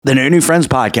The No New Friends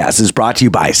podcast is brought to you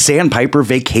by Sandpiper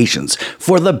Vacations.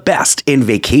 For the best in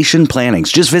vacation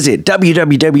plannings, just visit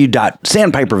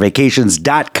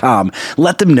www.sandpipervacations.com.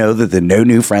 Let them know that the No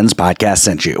New Friends podcast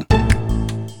sent you.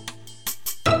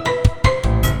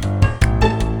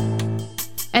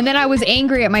 And then I was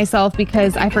angry at myself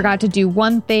because I forgot to do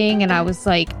one thing, and I was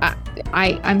like,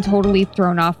 I'm totally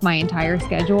thrown off my entire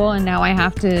schedule, and now I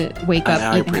have to wake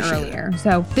up even earlier.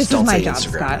 So this is my job,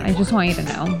 Scott. I just want you to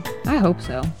know. I hope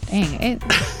so. Dang it.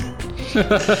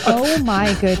 Oh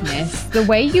my goodness. The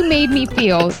way you made me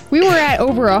feel. We were at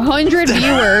over 100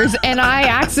 viewers, and I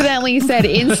accidentally said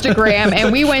Instagram,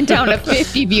 and we went down to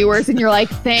 50 viewers, and you're like,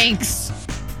 thanks,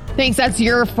 that's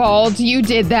your fault. You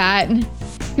did that.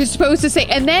 You're supposed to say,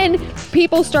 and then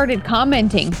people started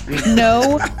commenting.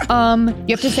 No, you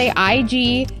have to say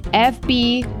IG,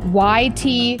 FB,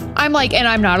 YT. I'm like, and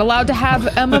I'm not allowed to have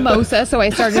a mimosa, so I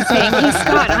started saying, hey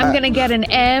Scott, I'm gonna get an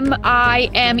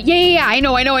MIM. Yeah, I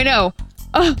know.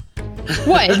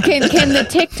 What? Can the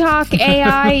TikTok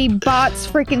AI bots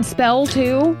freaking spell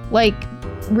too? Like,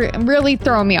 really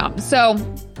throw me off. So,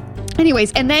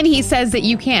 anyways, and then he says that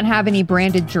you can't have any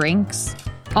branded drinks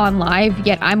on live,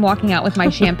 yet I'm walking out with my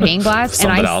champagne glass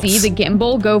and I see the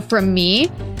gimbal go from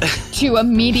me to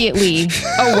immediately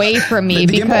away from me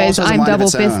because I'm double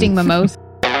fisting mimosa.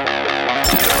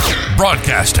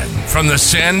 Broadcasting from the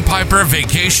Sandpiper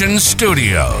Vacation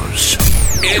Studios,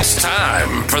 it's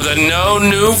time for the No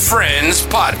New Friends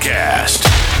podcast.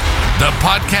 The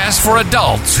podcast for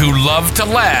adults who love to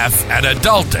laugh at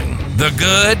adulting, the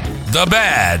good, the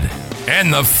bad,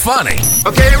 and the funny.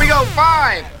 Okay, here we go.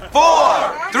 5,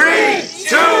 4, 3,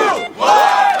 2, 1.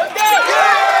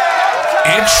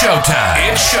 It's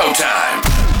showtime.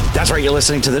 That's right, you're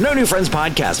listening to the No New Friends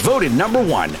podcast, voted number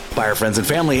 1 by our friends and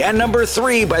family and number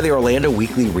 3 by the Orlando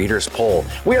Weekly Readers Poll.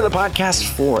 We are the podcast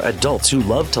for adults who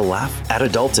love to laugh at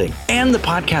adulting and the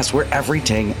podcast where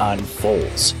everything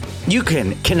unfolds. You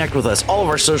can connect with us. All of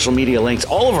our social media links,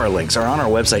 all of our links are on our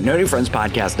website,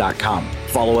 nonewfriendspodcast.com.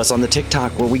 Follow us on the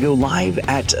TikTok where we go live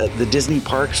at the Disney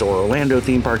parks or Orlando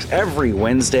theme parks every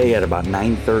Wednesday at about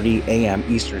 9:30 a.m.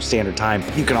 Eastern Standard Time.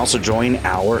 You can also join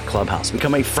our clubhouse.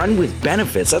 Become a friend with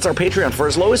benefits. That's our Patreon. For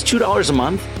as low as $2 a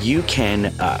month, you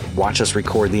can watch us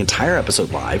record the entire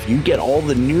episode live. You get all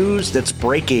the news that's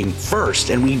breaking first.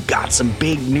 And we've got some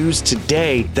big news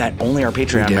today that only our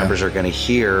Patreon members are going to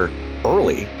hear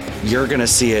early. You're going to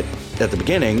see it at the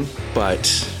beginning, or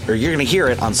you're going to hear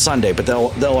it on Sunday, but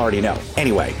they'll already know.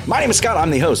 Anyway, my name is Scott. I'm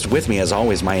the host. With me, as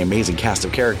always, my amazing cast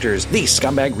of characters, the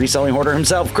scumbag reselling hoarder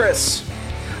himself, Chris.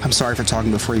 I'm sorry for talking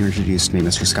before you introduced me,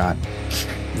 Mr. Scott.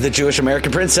 The Jewish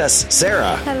American princess,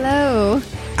 Sarah. Hello.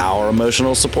 Our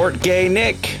emotional support gay,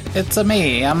 Nick. It's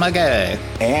me. I'm a gay.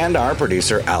 And our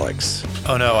producer, Alex.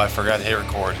 Oh no, I forgot to hit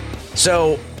record.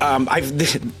 So,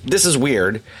 this is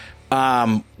weird.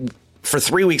 For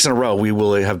 3 weeks in a row, we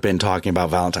will have been talking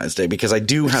about Valentine's Day because I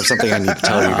do have something I need to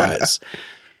tell you guys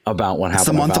about what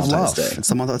happened on Valentine's Day. It's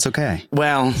the month that's okay.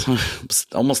 Well, it's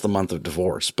almost the month of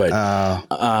divorce, but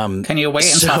can you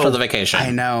wait until the vacation? I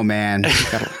know, man.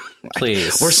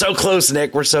 Please. We're so close,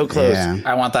 Nick. We're so close. Yeah.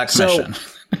 I want that commission.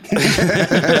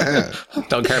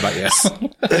 Don't care about you.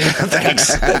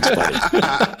 Thanks, buddy.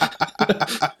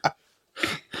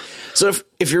 So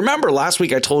if you remember last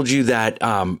week, I told you that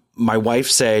my wife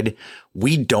said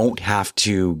we don't have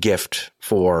to gift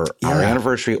for our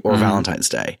anniversary or Valentine's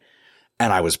Day.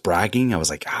 And I was bragging. I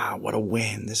was like, what a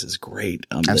win. This is great.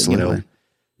 Absolutely.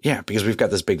 Because we've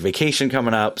got this big vacation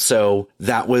coming up. So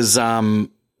that was the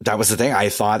thing. I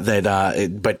thought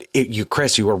that,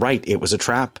 Chris, you were right. It was a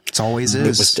trap. It always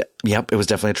is. It was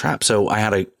definitely a trap. So I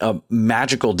had a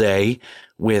magical day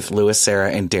with Lewis,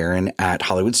 Sarah, and Darren at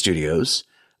Hollywood Studios.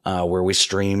 Where we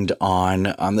streamed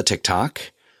on the TikTok,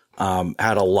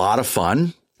 had a lot of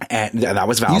fun, and that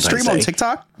was Valentine's Day. You stream on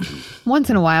TikTok? Once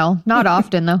in a while, not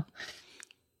often though.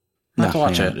 Not to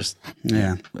watch it. Just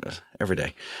every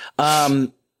day.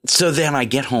 So then I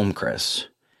get home, Chris,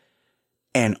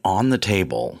 and on the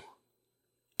table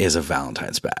is a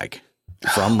Valentine's bag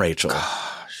from Rachel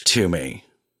to me,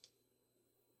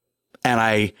 and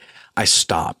I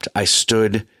stopped. I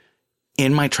stood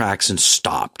in my tracks and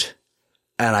stopped.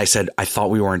 And I said, I thought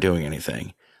we weren't doing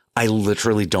anything. I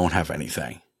literally don't have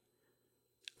anything.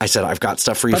 I said, I've got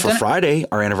stuff for you for Friday,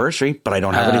 our anniversary, but I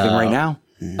don't have anything right now.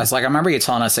 I was like, I remember you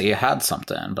telling us that you had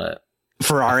something, but.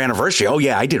 For our anniversary. Oh,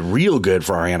 yeah, I did real good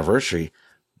for our anniversary.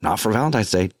 Not for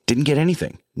Valentine's Day. Didn't get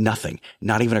anything. Nothing.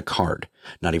 Not even a card.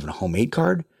 Not even a homemade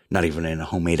card. Not even in a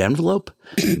homemade envelope.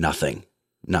 Nothing.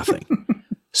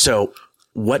 So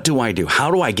what do I do?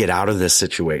 How do I get out of this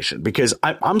situation? Because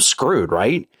I'm screwed,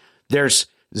 right? There's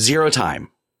zero time.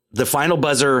 the final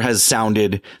buzzer has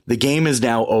sounded. The game is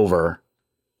now over.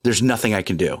 There's nothing I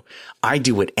can do. I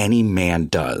do what any man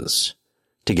does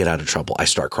to get out of trouble. I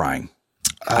start crying.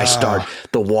 I start,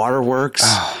 the waterworks.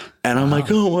 And I'm like,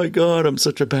 oh my God, I'm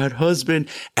such a bad husband.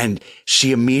 And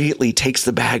she immediately takes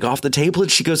the bag off the table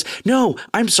and she goes, no,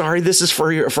 I'm sorry. This is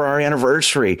for our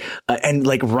anniversary. And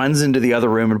like runs into the other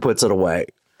room and puts it away.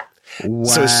 Wow.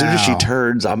 So as soon as she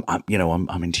turns, I'm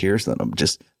in tears. Then I'm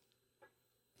just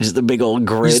the big old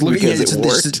grin because it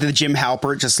worked. The Jim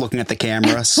Halpert just looking at the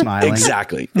camera, smiling.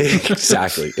 Exactly.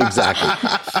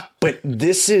 But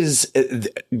this is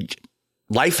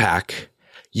life hack.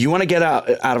 You want to get out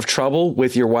of trouble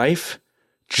with your wife?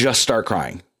 Just start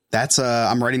crying. That's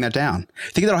I'm writing that down.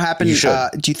 Think that'll happen? You should.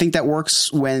 Do you think that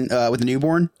works when with the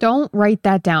newborn? Don't write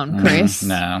that down, Chris.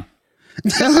 No.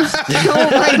 Don't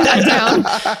write that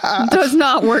down. Does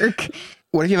not work.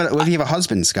 What if you have a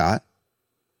husband, Scott?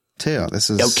 Too. This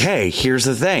is okay. Here's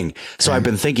the thing. So I've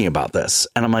been thinking about this,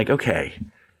 and I'm like, okay,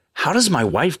 how does my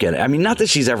wife get it? I mean, not that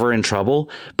she's ever in trouble,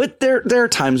 but there are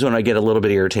times when I get a little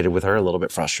bit irritated with her, a little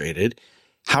bit frustrated.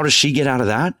 How does she get out of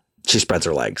that? She spreads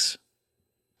her legs,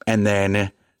 and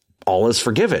then all is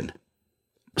forgiven.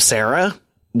 Sarah,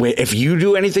 if you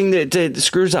do anything that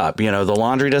screws up, the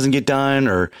laundry doesn't get done,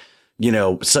 or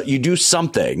so you do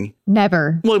something.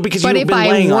 Never. Well, because you've been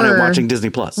laying on it watching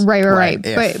Disney Plus. Right.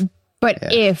 But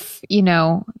if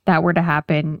that were to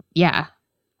happen, yeah,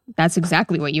 that's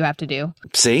exactly what you have to do.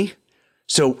 See?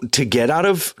 So to get out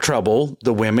of trouble,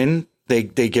 the women, they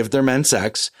give their men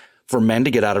sex. For men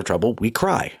to get out of trouble, we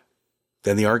cry.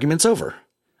 Then the argument's over.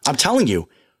 I'm telling you,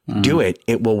 do it.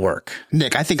 It will work.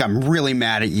 Nick, I think I'm really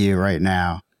mad at you right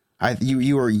now.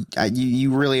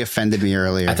 You really offended me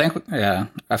earlier. I think, yeah.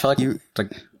 I feel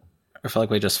like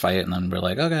we just fight and then we're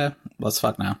like, okay, let's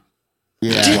fuck now.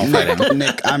 Yeah,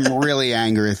 Nick, I'm really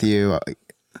angry with you.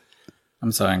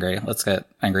 I'm so angry. Let's get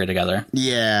angry together.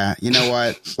 Yeah, you know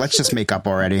what? Let's just make up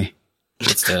already.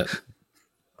 Let's do it.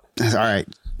 All right.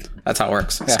 That's how it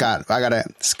works. Yeah. Scott,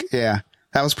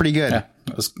 that was pretty good. Yeah,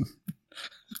 it was.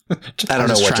 I don't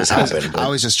know what just happened. I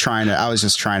was just trying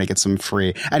to get some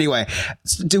free. Anyway,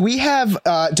 do we have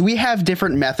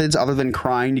different methods other than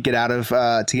crying to get out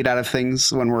of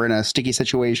things when we're in a sticky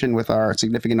situation with our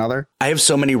significant other? I have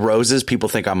so many roses. People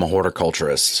think I'm a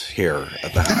horticulturist here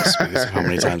at the house because of how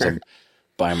many times I'm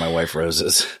buying my wife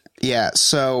roses. Yeah.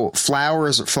 So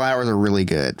flowers are really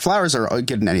good. Flowers are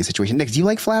good in any situation. Nick, do you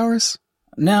like flowers?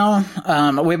 No,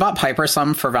 we bought Piper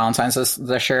some for Valentine's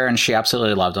this year, and she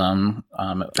absolutely loved them.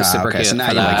 It was super cute. So now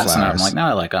for that. So I'm like, now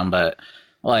I like them, but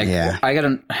like, yeah. I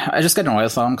just get annoyed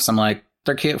with them because I'm like,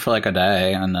 they're cute for like a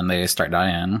day, and then they start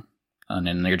dying, and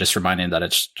then you're just reminded that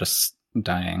it's just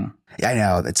dying. Yeah, I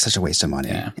know, it's such a waste of money.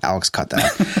 Yeah. Alex, cut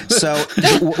that. So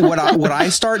what I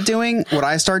start doing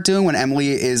when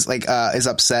Emily is is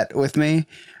upset with me.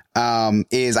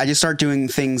 Is I just start doing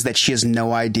things that she has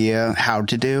no idea how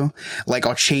to do. Like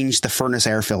I'll change the furnace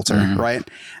air filter, right?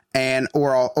 And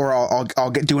or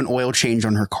I'll do an oil change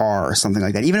on her car or something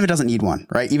like that, even if it doesn't need one,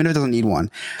 right? Even if it doesn't need one,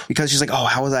 because she's like, oh,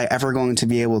 how was I ever going to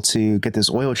be able to get this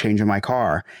oil change in my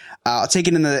car? I'll take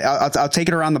it I'll take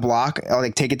it around the block. I'll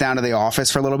take it down to the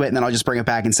office for a little bit, and then I'll just bring it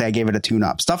back and say I gave it a tune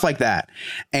up, stuff like that.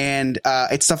 And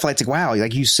it's stuff like wow,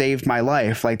 like you saved my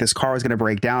life. Like this car was going to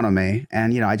break down on me,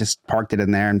 and I just parked it in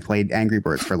there and played Angry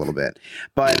Birds for a little bit.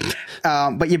 But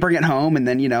you bring it home, and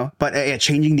then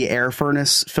changing the air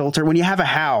furnace filter when you have a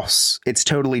house, it's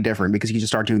totally different because you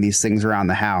just start doing these things around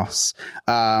the house.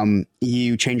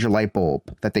 You change your light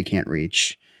bulb that they can't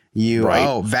reach.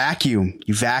 Vacuum.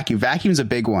 You vacuum. Vacuum's a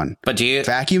big one. But do you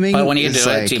vacuuming? But when you do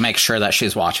it, do you make sure that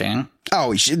she's watching?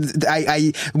 Oh,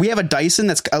 we have a Dyson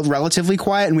that's relatively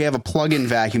quiet, and we have a plug-in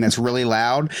vacuum that's really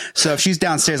loud. So if she's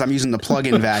downstairs, I'm using the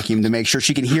plug-in vacuum to make sure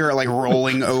she can hear it like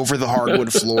rolling over the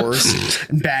hardwood floors,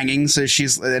 banging. So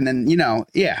and then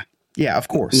yeah, of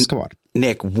course. Come on,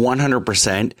 Nick,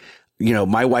 100%.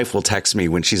 My wife will text me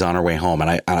when she's on her way home,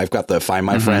 and I've got the Find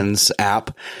My Friends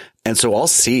app. And so I'll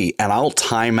see, and I'll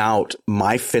time out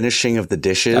my finishing of the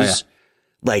dishes. Oh, yeah.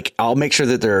 Like I'll make sure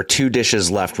that there are 2 dishes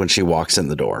left when she walks in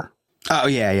the door. Oh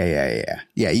yeah.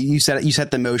 You set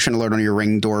the motion alert on your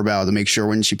Ring doorbell to make sure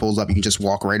when she pulls up, you can just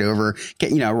walk right over,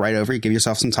 right over. You give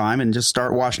yourself some time and just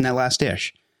start washing that last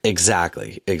dish.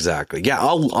 Exactly. Yeah,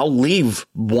 I'll leave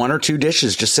 1 or 2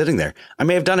 dishes just sitting there. I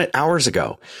may have done it hours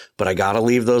ago, but I got to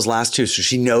leave those last 2 so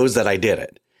she knows that I did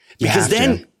it. Because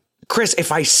then, Chris,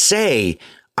 if I say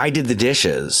I did the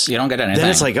dishes, you don't get anything. Then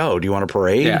it's like, oh, do you want a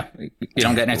parade? Yeah, you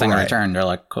don't get anything in return. They're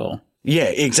like, cool. Yeah,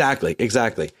 exactly.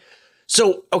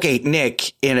 So, okay,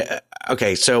 Nick,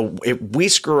 so if we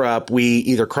screw up, we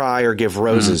either cry or give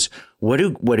roses. What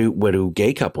do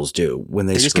gay couples do when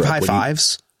they just give high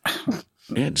fives?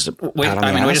 Yeah, just we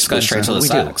just go straight to the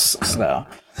sex. So.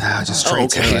 Just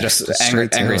straight to it. Just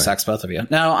angry sex, both of you.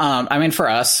 No, I mean, for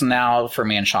us now, for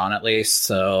me and Sean at least,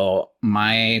 so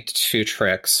my 2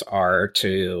 tricks are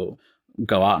to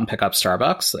go out and pick up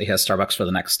Starbucks. He has Starbucks for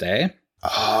the next day.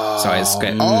 Oh. So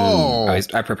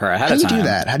I prepare ahead of time. How do you do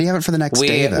that? How do you have it for the next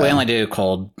day, though? We only do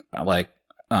cold, like,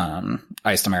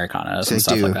 iced Americanos and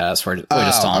stuff like that. So we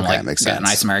just tell them, get an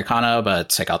iced Americano, but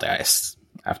take out the ice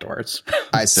afterwards.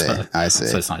 I see.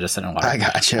 So it's not just sitting in water. I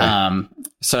gotcha.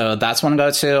 So that's one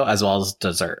go-to, as well as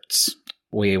desserts.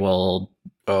 We will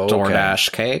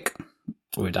DoorDash cake.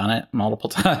 We've done it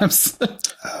multiple times.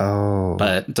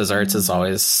 But desserts is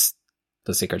always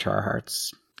the secret to our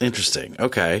hearts. Interesting.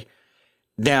 Okay.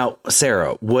 Now,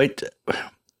 Sarah, what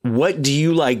do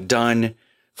you like done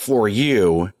for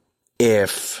you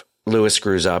if Lewis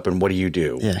screws up, and what do you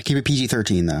do? Yeah, keep it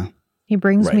PG-13 though. He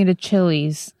brings me to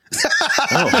Chili's.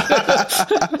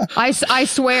 I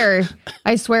swear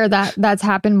that's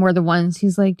happened more than once.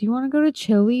 He's like, do you want to go to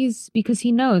Chili's? Because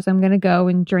he knows I'm going to go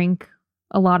and drink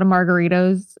a lot of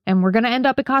margaritas and we're going to end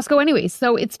up at Costco anyway.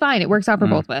 So it's fine. It works out for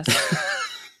both of us.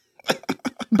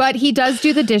 But he does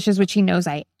do the dishes, which he knows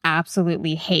I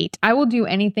absolutely hate. I will do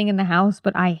anything in the house,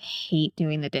 but I hate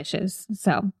doing the dishes.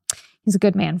 So he's a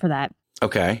good man for that.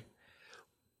 Okay.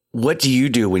 What do you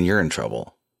do when you're in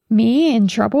trouble? Me in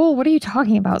trouble? What are you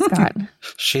talking about, Scott?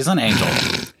 She's an angel.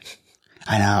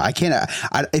 I know. I can't.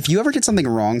 If you ever did something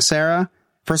wrong, Sarah,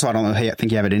 first of all, I don't know. Hey, I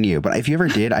think you have it in you, but if you ever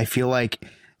did, I feel like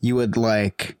you would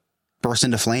like burst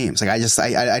into flames. Like I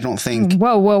don't think.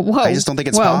 Whoa! I just don't think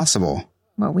it's possible.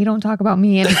 Well, we don't talk about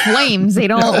me in flames. They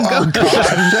don't go. They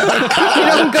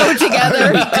don't go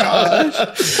together.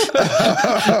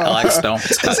 Alex, don't.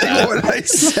 That's not what I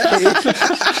say.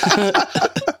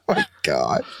 Oh my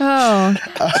God. Oh.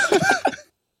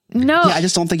 No. Yeah, I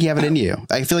just don't think you have it in you.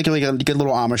 I feel like you're like a good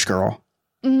little Amish girl.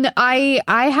 No, I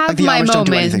have my Amish moments. Don't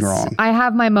do anything wrong. I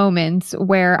have my moments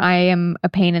where I am a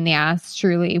pain in the ass,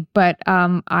 truly. But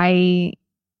I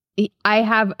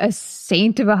have a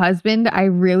saint of a husband. I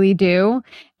really do.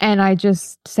 And I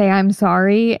just say, I'm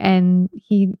sorry. And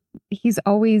he's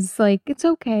always like, it's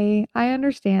okay. I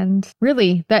understand.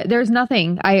 Really, that there's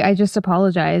nothing. I just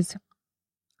apologize.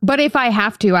 But if I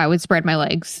have to, I would spread my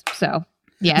legs. So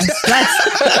yes,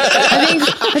 I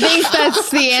think that's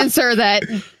the answer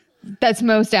that's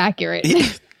most accurate.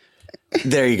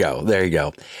 There you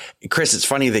go. Chris, it's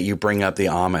funny that you bring up the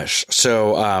Amish.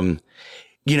 So,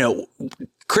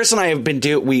 Chris and I have been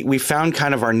we found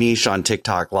kind of our niche on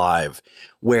TikTok Live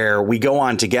where we go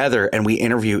on together and we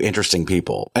interview interesting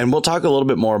people. And we'll talk a little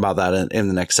bit more about that in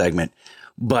the next segment.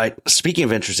 But speaking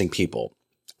of interesting people,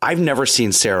 I've never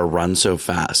seen Sarah run so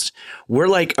fast. We're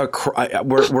like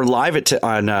we're live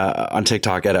on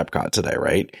TikTok at Epcot today,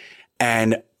 right?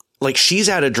 And like she's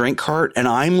at a drink cart and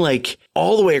I'm like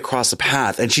all the way across the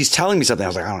path and she's telling me something. I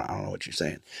was like, I don't know what you're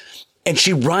saying. And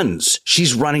she runs.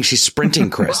 She's running. She's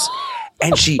sprinting, Chris.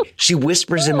 And she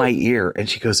whispers in my ear and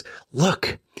she goes,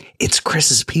 look, it's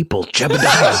Chris's people, Jebediah.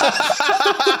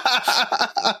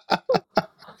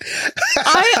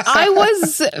 I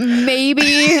was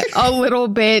maybe a little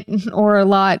bit or a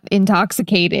lot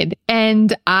intoxicated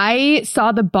and I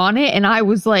saw the bonnet and I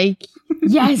was like,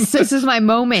 yes, this is my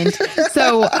moment.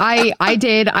 So I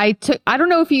don't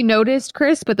know if you noticed,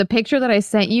 Chris, but the picture that I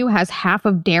sent you has half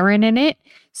of Darren in it.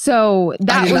 So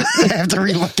I have to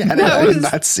relook at it. I did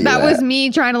not see that. That was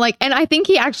me trying to and I think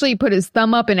he actually put his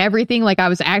thumb up and everything. Like I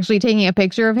was actually taking a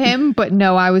picture of him, but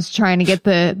no, I was trying to get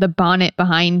the bonnet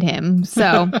behind him.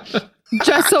 So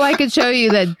just so I could show you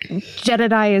that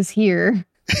Jebediah is here.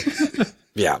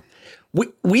 Yeah.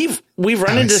 We've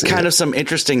run into kind of some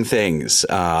interesting things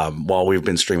while we've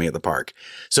been streaming at the park.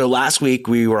 So last week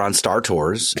we were on Star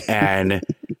Tours and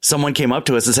someone came up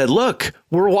to us and said, look,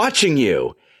 we're watching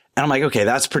you. And I'm like, okay,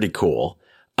 that's pretty cool.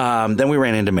 Then we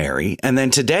ran into Mary. And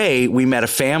then today we met a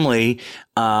family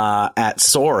at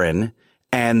Soarin'.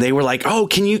 And they were like, oh,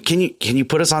 can you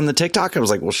put us on the TikTok? I was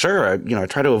like, well, sure. I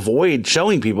try to avoid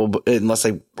showing people unless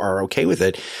they are okay with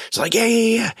it. It's like,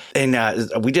 yeah. And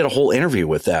we did a whole interview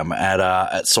with them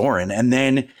at Soarin'. And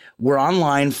then we're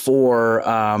online for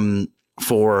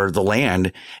the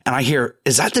land. And I hear,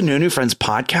 is that the No New Friends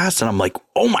podcast? And I'm like,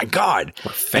 oh my God.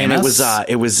 We're famous. And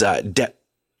it was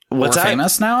what's We're that?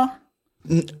 Famous now?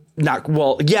 Not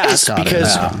well, yes,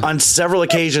 because on several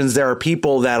occasions there are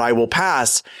people that I will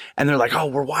pass and they're like, oh,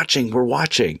 we're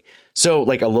watching. So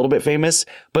like a little bit famous,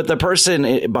 but the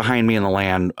person behind me in the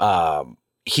land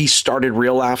he started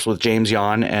Real Laughs with James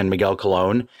Yan and Miguel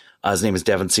Colon. His name is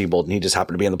Devin Siebold, and he just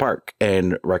happened to be in the park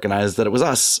and recognized that it was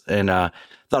us, and thought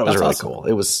it was really awesome. Cool.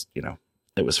 It was,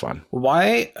 it was fun.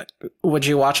 Why would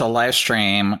you watch a live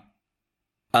stream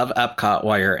of Epcot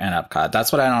while you're in Epcot?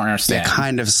 That's what I don't understand.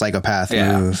 Kind of psychopath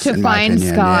move to find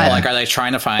Scott. Yeah. Like, are they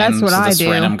trying to find this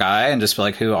random guy and just be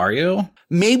like, who are you?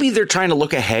 Maybe they're trying to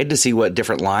look ahead to see what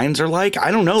different lines are like.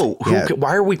 I don't know.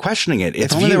 Why are we questioning it?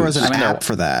 It's if only there was an app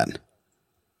for that.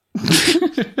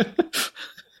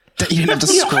 You didn't have to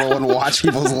scroll and watch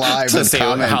people's lives to see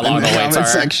how long the waits are.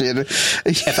 Section.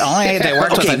 If only they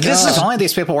worked if only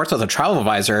these people worked with a travel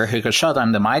advisor who could show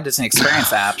them the My Disney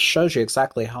Experience app shows you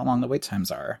exactly how long the wait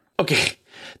times are. Okay,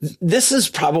 this is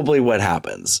probably what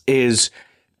happens. Is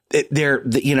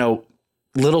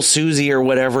little Susie or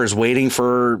whatever is waiting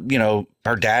for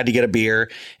her dad to get a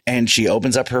beer, and she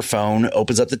opens up her phone,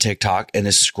 opens up the TikTok, and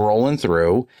is scrolling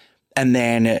through, and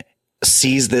then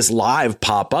sees this live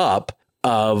pop up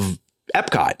of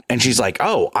Epcot, and she's like,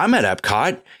 oh, I'm at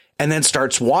Epcot, and then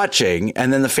starts watching,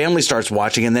 and then the family starts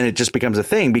watching, and then it just becomes a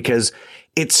thing because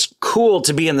it's cool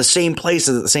to be in the same place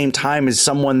at the same time as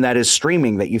someone that is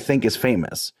streaming that you think is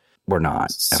famous. We're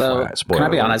not. So can I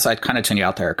be honest? I kind of tuned you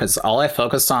out there because all I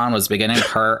focused on was the beginning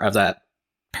part of that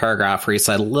paragraph where you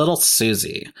said little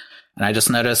Susie, and I just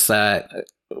noticed that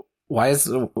why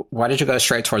did you go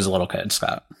straight towards the little kid,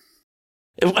 Scott?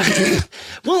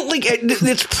 Well, like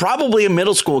it's probably a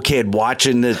middle school kid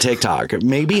watching the TikTok,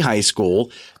 maybe high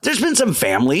school. There's been some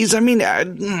families. I mean,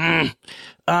 yeah.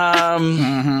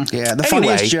 The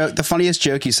funniest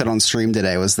joke you said on stream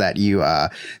today was that you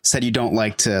said you don't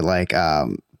like to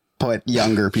put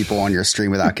younger people on your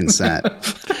stream without consent.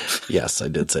 Yes, I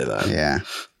did say that. Yeah,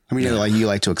 I mean, you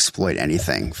like to exploit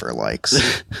anything for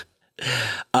likes.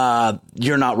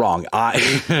 You're not wrong.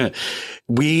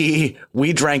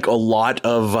 We drank a lot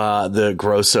of the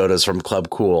gross sodas from Club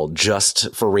Cool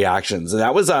just for reactions. And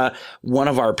that was one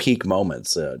of our peak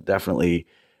moments. Definitely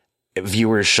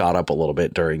viewers shot up a little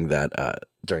bit during that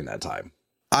time.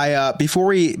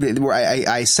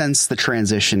 I sense the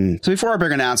transition. So before our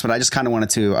big announcement, I just kind of wanted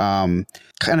to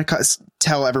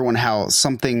tell everyone how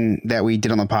something that we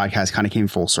did on the podcast kind of came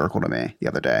full circle to me the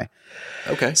other day.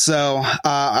 Okay. So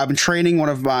I've been training one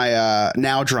of my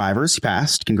now drivers. He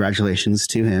passed. Congratulations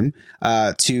to him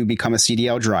to become a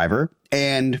CDL driver.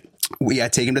 And we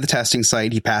take him to the testing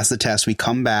site. He passed the test. We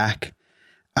come back.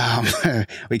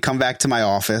 We come back to my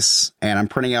office, and I'm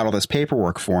printing out all this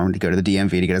paperwork for him to go to the DMV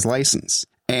to get his license.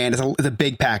 And it's a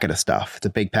big packet of stuff.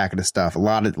 A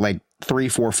lot of 3,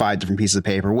 4, 5 different pieces of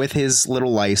paper with his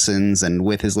little license and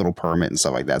with his little permit and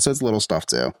stuff like that. So it's little stuff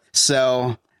too.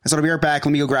 So I said, I'll be right back.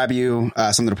 Let me go grab you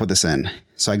something to put this in.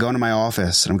 So I go into my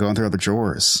office and I'm going through all the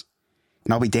drawers,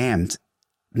 and I'll be damned,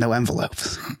 no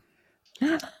envelopes.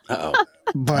 Uh-oh.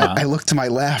 But wow. I look to my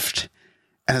left,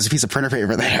 and there's a piece of printer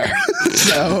paper there.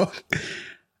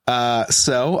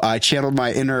 So I channeled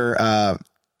my inner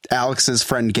Alex's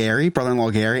friend Gary, brother-in-law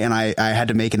Gary, and I had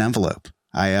to make an envelope.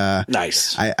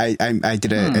 Nice. I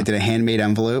did a handmade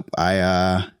envelope.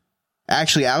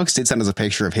 Actually, Alex did send us a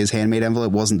picture of his handmade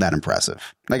envelope. Wasn't that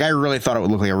impressive? Like, I really thought it would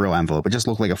look like a real envelope. It just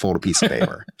looked like a folded piece of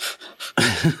paper.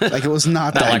 Like, it was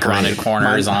not that like rounded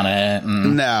corners on it.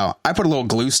 No, I put a little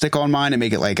glue stick on mine to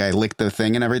make it like I licked the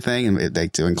thing and everything,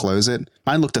 and to enclose it.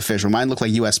 Mine looked official. Mine looked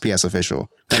like USPS official.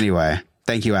 Anyway,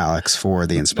 thank you, Alex, for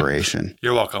the inspiration.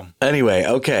 You're welcome. Anyway,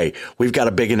 okay, we've got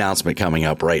a big announcement coming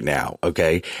up right now.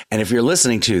 Okay, and if you're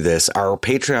listening to this, our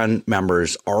Patreon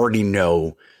members already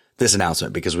know this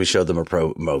announcement because we showed them a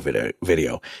promo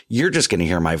video. You're just going to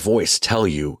hear my voice tell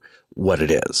you what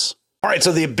it is. All right.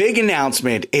 So the big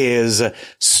announcement is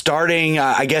starting,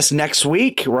 I guess, next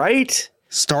week, right?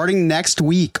 Starting next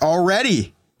week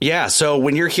already. Yeah. So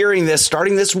when you're hearing this,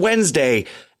 starting this Wednesday,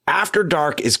 After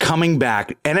Dark is coming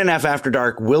back. NNF After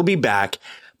Dark will be back,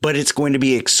 but it's going to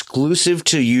be exclusive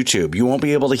to YouTube. You won't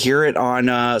be able to hear it on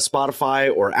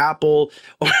Spotify or Apple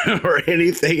or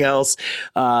anything else.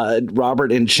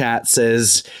 Robert in chat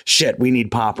says, shit, we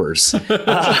need poppers.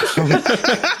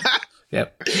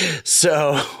 Yep.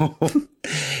 So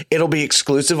it'll be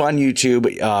exclusive on YouTube.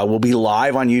 We'll be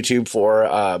live on YouTube for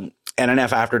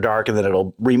NNF After Dark, and then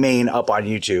it'll remain up on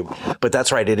YouTube. But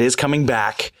that's right. It is coming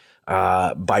back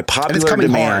by popular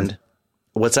demand. Hard.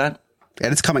 What's that?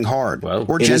 And it's coming hard. Well,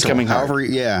 or it gentle, is coming hard. However,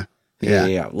 yeah.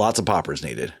 Lots of poppers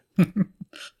needed.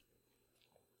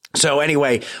 So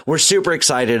anyway, we're super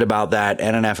excited about that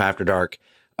NNF After Dark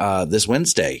this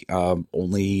Wednesday,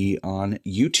 only on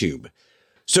YouTube.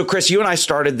 So, Chris, you and I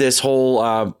started this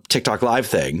whole TikTok live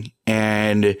thing,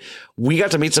 and we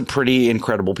got to meet some pretty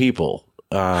incredible people.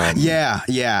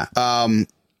 Yeah.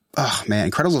 oh man,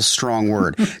 incredible is a strong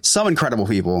word. Some incredible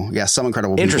people. Yeah, some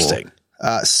incredible people. Interesting.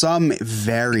 Some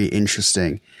very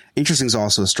interesting. Interesting is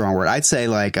also a strong word. I'd say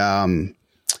like bottom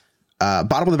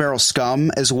of the barrel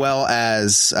scum, as well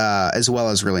as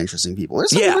really interesting people.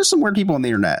 There's some weird people on the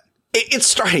internet. It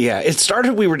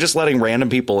started. We were just letting random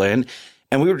people in,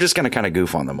 and we were just going to kind of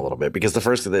goof on them a little bit, because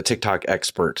the TikTok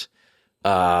expert,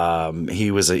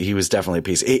 he was definitely a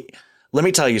piece. Let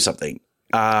me tell you something.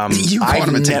 You called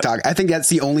him a TikTok. I think that's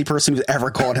the only person who's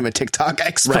ever called him a TikTok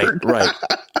expert. Right.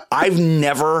 I've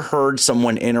never heard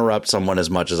someone interrupt someone as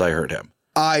much as I heard him.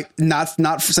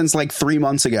 Not since like 3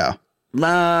 months ago.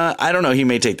 I don't know. He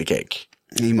may take the cake.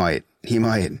 He might. So,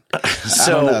 I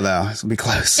don't know though. It'll be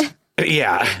close.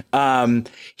 Yeah.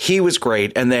 He was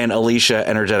great. And then Alicia,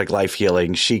 Energetic Life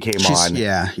Healing, she came on.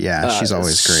 Yeah. She's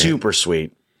always great. Super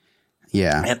sweet.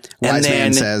 Yeah. Wise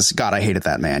man says, God, I hated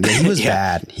that man. Yeah, he was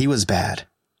bad. He was bad.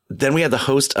 Then we had the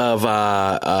host of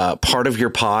Part of Your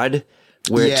Pod,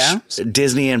 which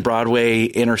Disney and Broadway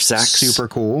intersect. Super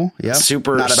cool. Yeah.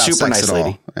 Super nice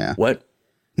lady. Yeah. What?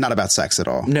 Not about sex at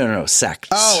all. No. Sects.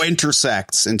 Oh,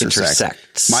 intersects.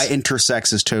 My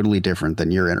intersex is totally different than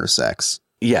your intersex.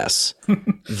 Yes.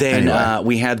 Then anyway.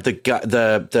 We had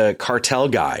the cartel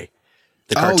guy.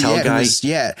 The cartel guy.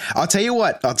 I'll tell you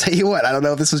what. I don't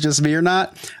know if this was just me or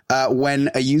not. When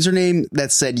a username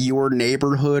that said your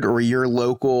neighborhood or your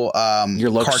local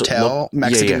cartel,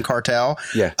 Mexican cartel,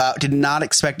 did not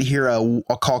expect to hear a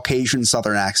Caucasian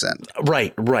Southern accent.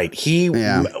 Right.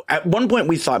 At one point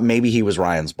we thought maybe he was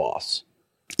Ryan's boss.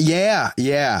 Yeah.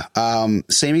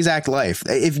 Same exact life.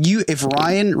 If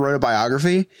Ryan wrote a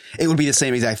biography, it would be the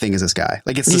same exact thing as this guy.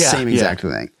 Like, it's the same exact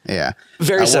thing. Yeah.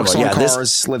 Very similar. Works on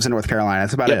cars, lives in North Carolina.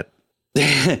 That's about it.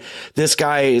 This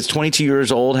guy is 22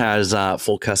 years old, has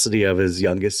full custody of his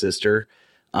youngest sister.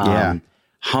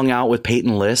 Hung out with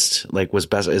Peyton List, like was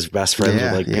best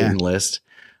friends with Peyton List.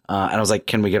 And I was like,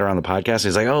 can we get her on the podcast?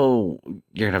 He's like, oh,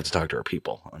 you're gonna have to talk to her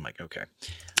people. I'm like, okay.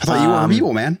 I thought you were her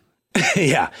people, man.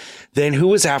 Yeah. Then who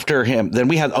was after him? Then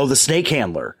we had the snake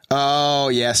handler. Oh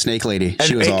yeah, Snake Lady.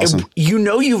 She was awesome.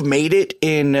 You've made it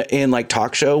in like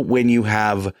talk show when you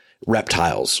have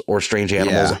reptiles or strange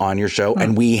animals on your show,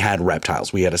 and we had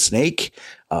reptiles. We had a snake,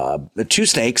 2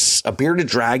 snakes, a bearded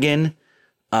dragon,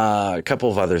 a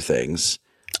couple of other things.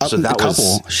 So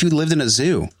she lived in a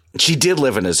zoo. She did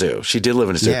live in a zoo.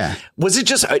 Yeah. Was it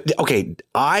just okay?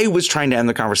 I was trying to end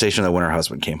the conversation when her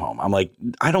husband came home. I'm like,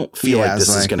 I don't feel like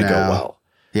this is going to go well.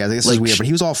 Yeah, this is weird, but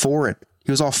he was all for it.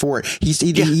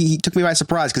 He took me by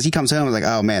surprise, because he comes home and was like,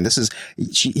 oh man,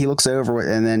 he looks over,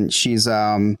 and then she's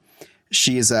talking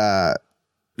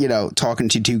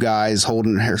to 2 guys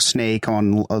holding her snake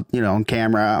on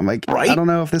camera. I'm like, I don't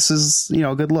know if this is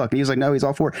a good look. And he was like, no, he's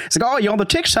all for it. He's like, oh, you on the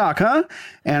TikTok, huh?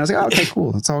 And I was like, oh, okay,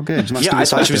 cool, it's all good. I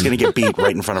thought she was going to get beat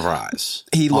right in front of her eyes.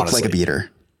 He looked like a beater.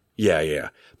 Yeah.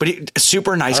 But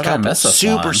super nice couple.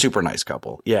 Super nice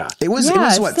couple. Yeah. It was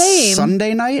what, same.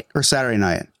 Sunday night or Saturday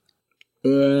night?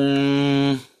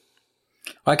 Well,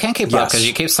 I can't keep up because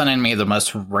you keep sending me the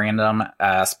most random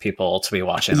ass people to be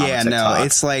watching. Yeah, on TikTok. No,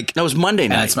 it's like it was Monday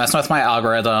night. And it's messing with my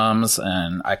algorithms,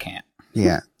 and I can't.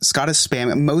 Yeah, Scott is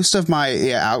spamming most of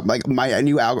my my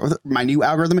new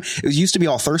algorithm. It used to be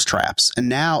all thirst traps, and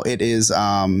now it is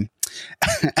now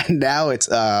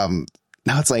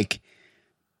it's like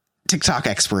TikTok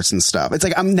experts and stuff. It's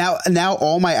like I'm now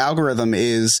all my algorithm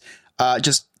is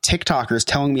just TikTokers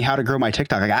telling me how to grow my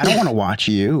TikTok. Like, I don't want to watch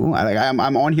you. I'm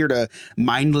on here to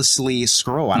mindlessly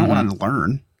scroll. I don't want to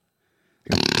learn.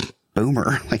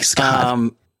 Boomer, like Scott.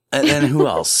 And then who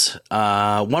else?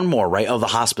 One more, right? Oh, the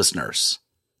hospice nurse.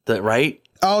 Right?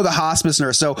 Oh, the hospice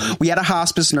nurse. So we had a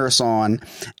hospice nurse on,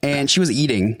 and she was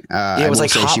eating. It was like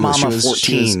Hot Mama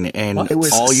 14, and it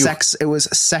was It was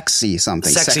sexy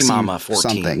something. Sexy Mama 14.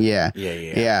 Something. Yeah.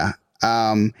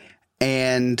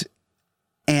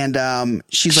 And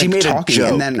she's like talking,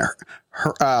 and then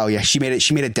she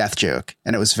made a death joke,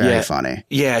 and it was very funny.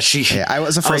 Yeah, I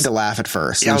was afraid to laugh at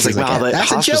first. I was like, wow,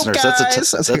 that's a joke, nurse,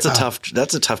 guys.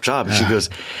 That's a tough job. And she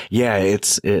goes,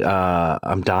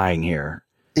 I'm dying here.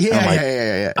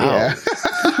 Yeah.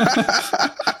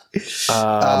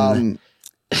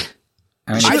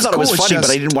 I thought it was funny, but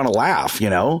I didn't want to laugh,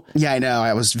 Yeah, I know.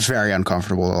 I was very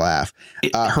uncomfortable to laugh.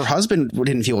 Her husband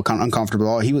didn't feel uncomfortable at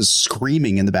all. He was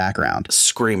screaming in the background. In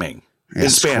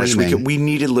Spanish. We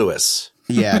needed Lewis.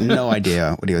 Yeah, no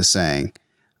idea what he was saying.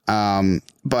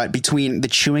 But between the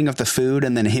chewing of the food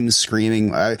and then him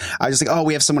screaming, I was just like, oh,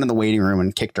 we have someone in the waiting room,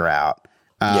 and kicked her out.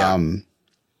 Then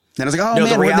I was like, oh,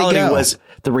 man, where'd they go?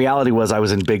 The reality was I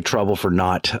was in big trouble for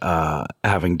not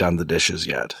having done the dishes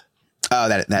yet. Oh,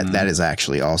 that is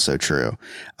actually also true.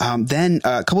 Then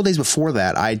a couple of days before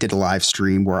that, I did a live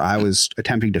stream where I was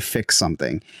attempting to fix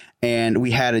something, and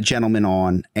we had a gentleman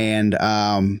on, and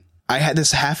I had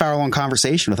this half-hour long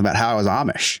conversation with him about how I was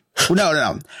Amish. Well,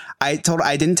 no. I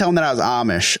didn't tell him that I was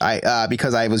Amish.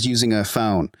 Because I was using a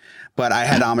phone, but I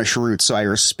had Amish roots, so I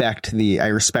respect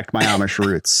my Amish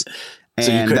roots. And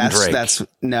so you couldn't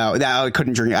drink. I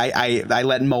couldn't drink. I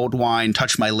let mulled wine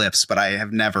touch my lips, but I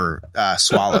have never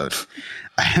swallowed.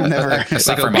 I have never,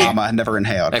 except for Obama, never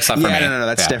inhaled. Except for me. No,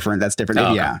 that's different. That's different.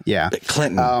 Oh, yeah.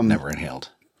 Clinton never inhaled.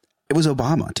 It was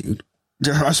Obama, dude.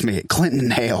 Trust me, Clinton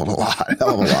inhaled a lot,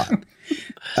 hell of a lot.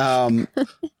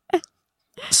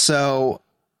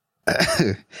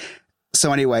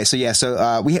 So anyway,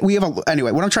 we have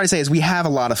anyway, what I'm trying to say is we have a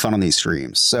lot of fun on these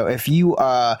streams. So if you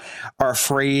are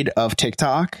afraid of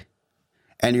TikTok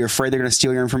and you're afraid they're going to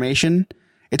steal your information,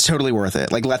 it's totally worth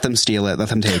it. Like, let them steal it, let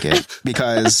them take it,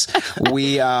 because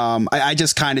I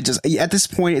just kind of at this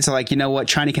point, it's like, you know what?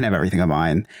 China can have everything of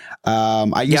mine.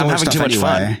 I use all their stuff anyway.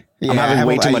 Fun. Yeah, I'm having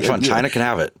way too much fun. China can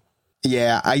have it.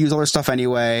 Yeah, I use all their stuff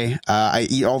anyway. I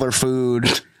eat all their food.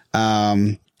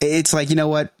 It's like, you know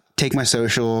what? Take my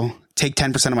social, take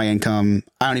 10% of my income.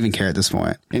 I don't even care at this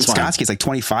point. And Scott's gets like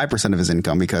 25% of his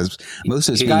income because most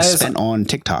of it's being spent on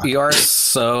TikTok. You are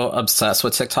so obsessed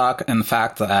with TikTok and the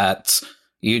fact that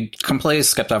you completely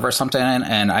skipped over something,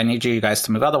 and I need you guys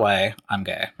to move out of the way. I'm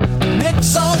gay.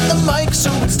 Nick's on the mic,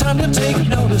 so it's time to take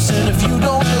notice. And if you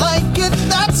don't like it,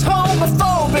 that's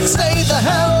homophobic. Stay the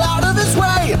hell out of his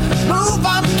way. Move,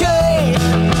 I'm gay.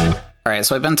 All right,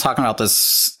 so I've been talking about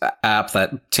this app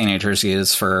that teenagers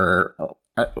use for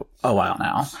a while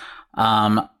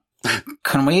now.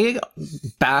 Can we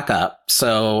back up?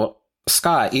 So,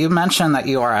 Scott, you mentioned that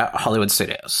you are at Hollywood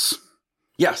Studios.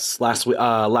 Yes, last week.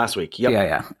 Yep.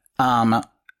 Yeah.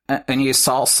 And you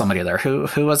saw somebody there.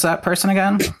 Who was that person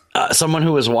again? Someone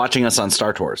who was watching us on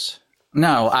Star Tours.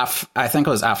 No, I think it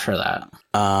was after that.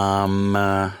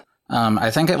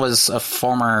 I think it was a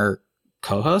former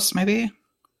co-host, maybe.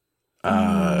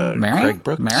 Mary? Craig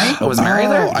Brooks? Mary? Was Mary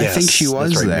there? I think she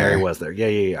was there. Mary was there.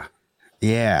 Yeah.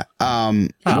 Yeah.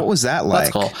 What was that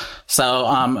like? That's cool.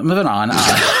 So, moving on.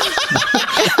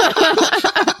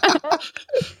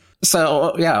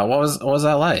 So, yeah, what was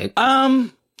that like? A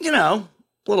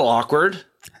little awkward.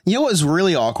 You know what was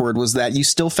really awkward was that you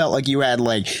still felt like you had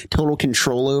like total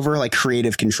control over, like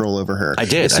creative control over her. I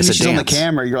did. As soon as she's on the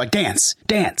camera, you're like, dance.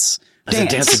 I said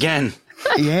dance again.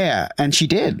 Yeah, and she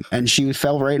did, and she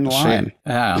fell right in line.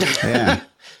 Yeah.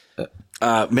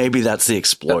 Maybe that's the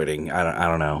exploiting. I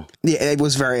don't know. Yeah, it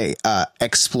was very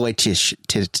exploitative.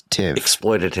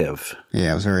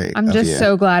 Yeah, it was very. I'm just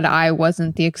so glad I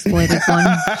wasn't the exploited one.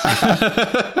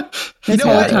 This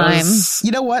whole time. You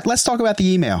know what? Let's talk about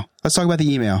the email. I want to talk about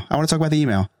the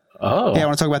email. Oh. Yeah, I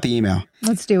want to talk about the email.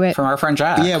 Let's do it. From our friend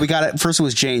Jack. Yeah, we got it. First it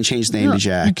was Jane, changed the name to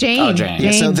Jack. Jane. Oh, Jane.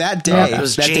 Yeah, so that day, it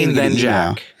was Jane, then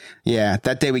Jack. Yeah,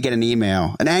 that day we get an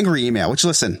email, an angry email, which,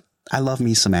 listen, I love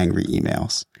me some angry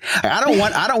emails. I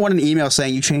don't want an email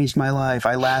saying you changed my life.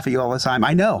 I laugh at you all the time.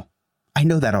 I know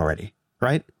that already,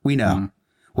 right? We know. Mm.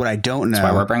 What I don't know.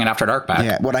 That's why we're bringing After Dark back.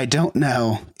 Yeah. What I don't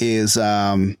know is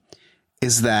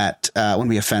that when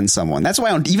we offend someone, that's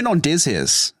why even on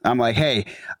DizHiz, I'm like, hey,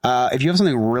 if you have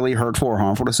something really hurtful or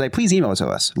harmful to say, please email it to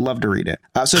us. Love to read it.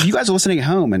 So if you guys are listening at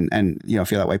home and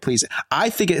feel that way, please. I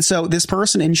think so. This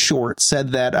person in short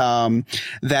said that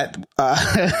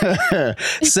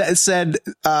said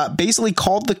basically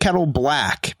called the kettle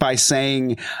black by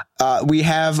saying we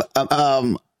have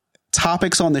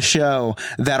topics on the show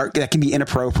that can be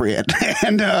inappropriate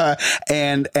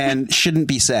and shouldn't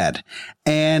be said.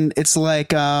 And it's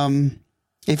like,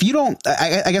 if you don't,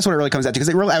 I guess what it really comes down to,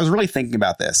 because I was really thinking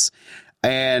about this.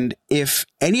 And if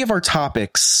any of our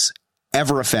topics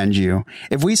ever offend you,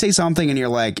 if we say something and you're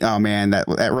like, oh man, that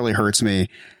really hurts me,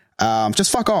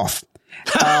 just fuck off.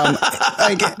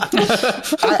 I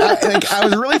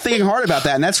was really thinking hard about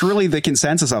that, and that's really the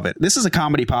consensus of it. This is a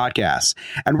comedy podcast,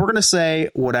 and we're going to say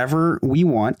whatever we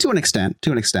want to an extent,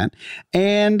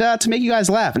 and to make you guys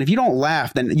laugh. And if you don't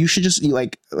laugh, then you should just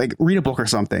like read a book or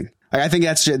something. Like, I think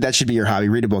that should be your hobby.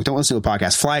 Read a book. Don't listen to a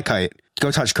podcast. Fly a kite.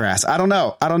 Go touch grass. I don't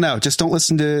know. Just don't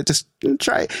listen to. Just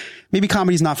try. Maybe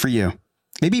comedy's not for you.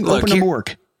 Maybe open a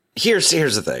morgue. Here's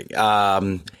the thing.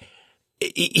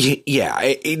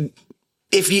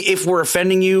 If we're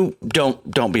offending you,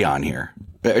 don't be on here.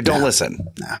 Don't listen.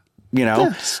 Nah.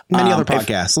 Many other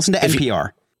podcasts. Listen to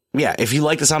NPR. If you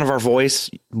like the sound of our voice,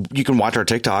 you can watch our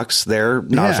TikToks. They're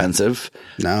not offensive.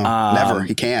 No, never.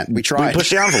 You can't. We tried. We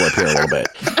pushed the envelope here a little bit.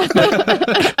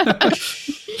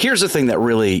 Here's the thing that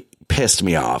really pissed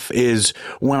me off is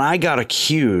when I got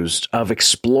accused of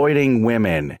exploiting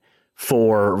women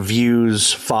for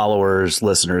views, followers,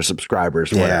 listeners,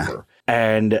 subscribers, whatever.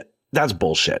 And that's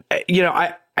bullshit. You know,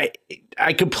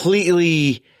 I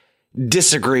completely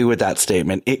disagree with that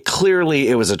statement. It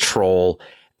was a troll.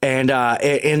 And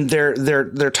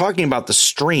they're talking about the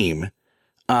stream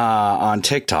on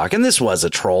TikTok, and this was a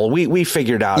troll. We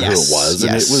figured out who it was,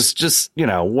 and it was just, you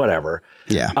know, whatever.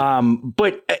 Yeah.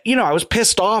 But you know, I was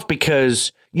pissed off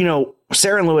because, you know,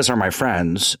 Sarah and Lewis are my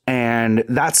friends, and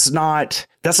that's not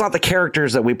the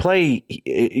characters that we play.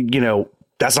 You know,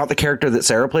 that's not the character that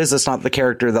Sarah plays. That's not the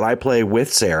character that I play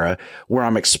with Sarah, where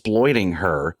I'm exploiting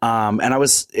her. And I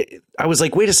was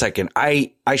like, wait a second.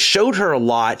 I showed her a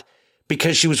lot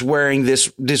because she was wearing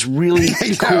this really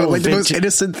cool, like the most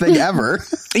innocent thing ever.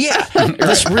 Yeah,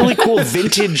 this really cool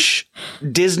vintage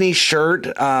Disney shirt,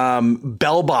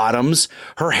 bell bottoms.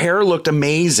 Her hair looked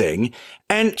amazing,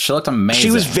 and she looked amazing.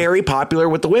 She was very popular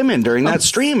with the women during that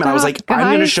stream, and I was like, I'm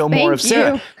going to show more of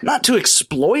Sarah, not to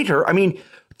exploit her. I mean,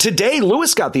 today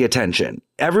Lewis got the attention.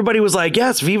 Everybody was like,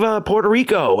 yes, Viva Puerto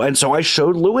Rico. And so I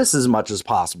showed Lewis as much as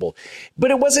possible,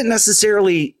 but it wasn't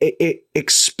necessarily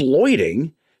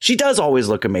exploiting. She does always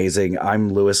look amazing.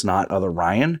 I'm Lewis, not other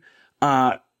Ryan.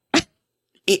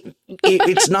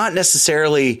 It's not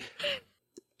necessarily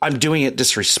I'm doing it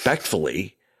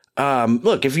disrespectfully.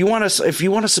 Look, if you want to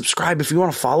subscribe, if you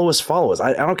want to follow us.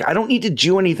 I don't need to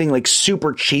do anything like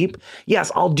super cheap.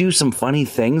 Yes, I'll do some funny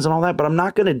things and all that, but I'm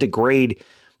not going to degrade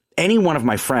any one of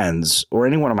my friends or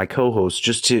any one of my co-hosts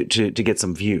just to get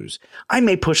some views. I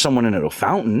may push someone into a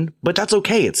fountain, but that's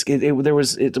okay. It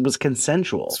was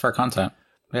consensual. It's for content.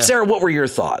 Yeah. Sarah, what were your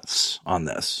thoughts on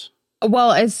this?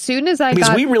 Well, as soon as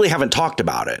because we really haven't talked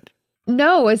about it.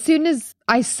 No, as soon as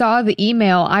I saw the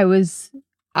email, I was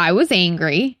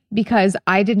angry because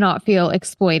I did not feel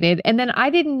exploited. And then I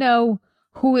didn't know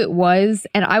who it was.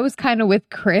 And I was kind of with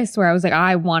Chris where I was like,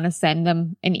 I want to send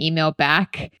them an email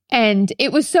back. And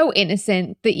it was so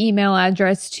innocent. The email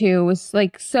address too was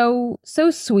like so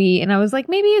sweet. And I was like,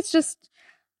 maybe it's just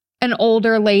an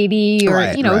older lady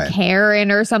or, Karen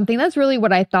or something. That's really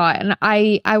what I thought. And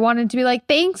I wanted to be like,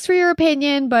 thanks for your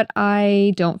opinion, but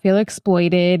I don't feel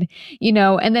exploited, you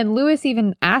know? And then Lewis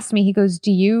even asked me, he goes,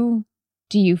 do you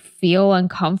feel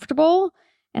uncomfortable?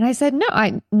 And I said,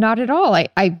 no, not at all.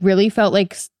 I really felt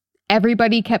like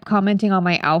everybody kept commenting on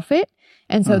my outfit.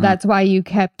 And so that's why you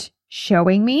kept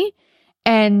showing me.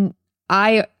 And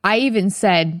I even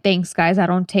said, thanks guys, I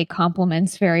don't take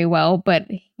compliments very well, but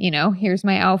you know, here's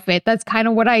my outfit. That's kind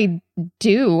of what I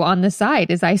do on the side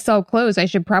is I sell clothes. I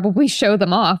should probably show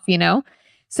them off, you know?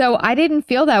 So I didn't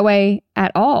feel that way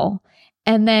at all.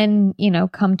 And then, you know,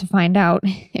 come to find out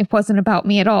it wasn't about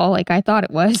me at all. Like I thought it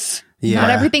was. Yeah.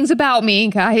 Not everything's about me,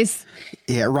 guys.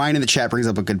 Yeah. Ryan in the chat brings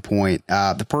up a good point.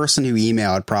 The person who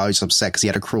emailed probably just upset because he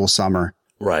had a cruel summer.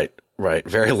 Right.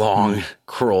 Very long,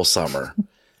 cruel summer.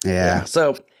 Yeah.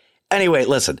 So anyway,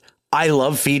 listen, I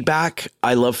love feedback.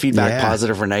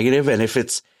 Positive or negative. And if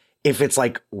it's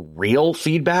like real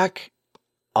feedback,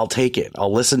 I'll take it.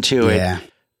 I'll listen to it.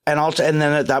 And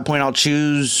then at that point I'll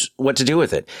choose what to do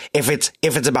with it. If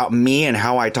it's about me and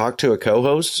how I talk to a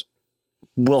co-host,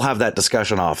 we'll have that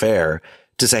discussion off air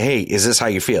to say, hey, is this how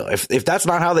you feel? If that's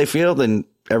not how they feel, then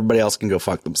everybody else can go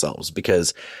fuck themselves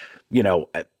because, you know,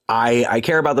 I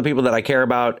care about the people that I care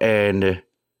about. And,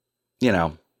 you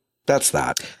know, that's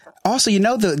that. Also, you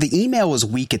know, the email was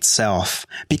weak itself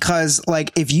because,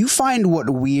 like, if you find what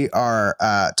we are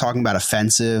talking about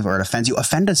offensive or it offends you,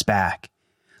 offend us back.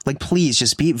 Like, please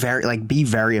just be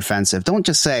very offensive. Don't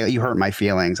just say you hurt my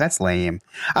feelings. That's lame.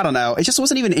 I don't know. It just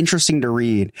wasn't even interesting to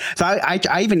read. So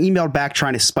I even emailed back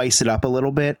trying to spice it up a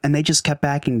little bit and they just kept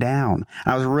backing down.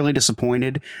 I was really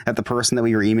disappointed that the person that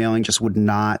we were emailing just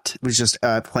was just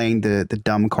playing the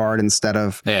dumb card instead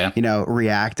of,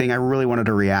 reacting. I really wanted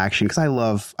a reaction because I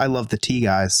love the tea,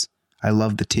 guys. I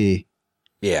love the tea.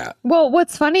 Yeah. Well,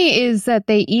 what's funny is that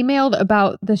they emailed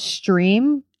about the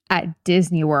stream at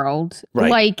Disney World.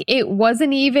 Right. Like it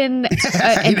wasn't even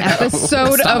an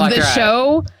episode of the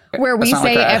show where we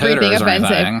say everything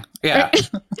offensive. Yeah.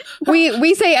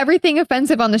 we say everything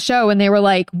offensive on the show and they were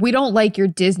like, we don't like your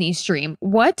Disney stream.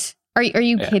 What? Are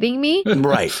you kidding me?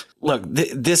 Right. Look,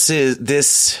 this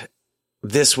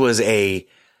was a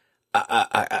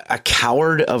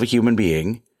coward of a human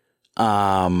being.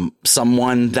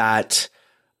 Someone that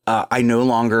I no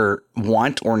longer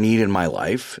want or need in my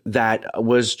life that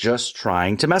was just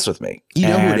trying to mess with me. You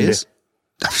know who it is?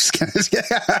 I'm just kidding.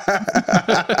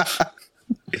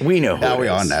 We know who we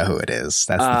all know who it is.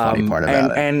 That's the funny part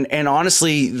about it. And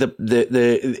honestly,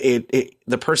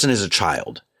 the person is a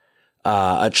child.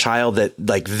 a child that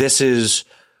like this is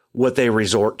what they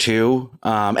resort to.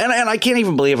 And I can't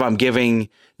even believe I'm giving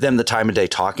them the time of day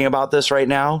talking about this right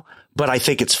now, but I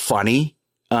think it's funny.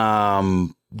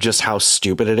 Just how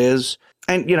stupid it is.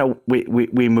 And, you know,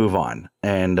 we move on.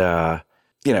 And,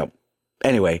 you know,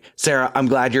 anyway, Sarah, I'm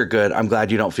glad you're good. I'm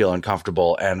glad you don't feel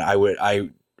uncomfortable. And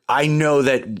I know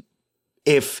that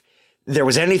if there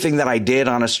was anything that I did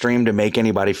on a stream to make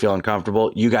anybody feel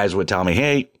uncomfortable, you guys would tell me,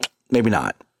 hey, maybe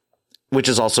not. Which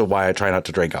is also why I try not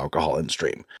to drink alcohol in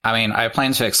stream. I mean, I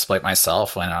plan to exploit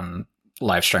myself when I'm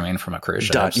live streaming from a cruise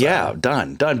ship. Done. So. Yeah,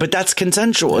 done. But that's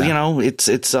consensual. Yeah. You know,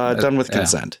 it's done with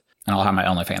consent. And I'll have my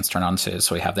OnlyFans turn on too,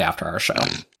 so we have the after hour show. A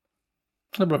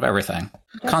little bit of everything.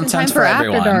 Just content for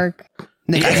everyone. After dark.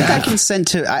 Nick, I think I consent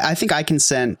to. I think I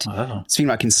consent. Oh. Speaking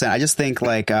about consent, I just think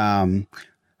like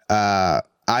I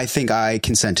think I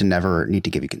consent to never need to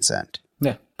give you consent.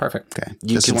 Yeah, perfect. Okay,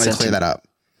 just wanted to clear that up.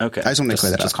 Okay, I just want to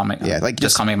clear that up. Call me, yeah, like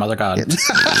just call me Mother God. Yeah.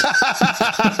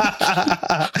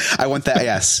 I want that.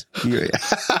 Yes.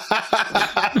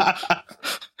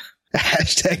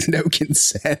 Hashtag no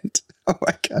consent. Oh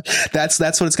my god, that's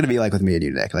what it's gonna be like with me and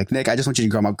you, Nick. Like Nick, I just want you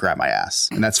to come up, grab my ass,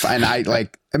 and that's fine.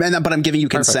 But I'm giving you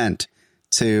consent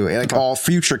to like all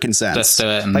future consents. Just do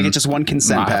it. Like it's just one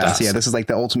consent pass. Yeah, this is like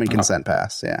the ultimate consent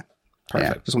pass. Yeah,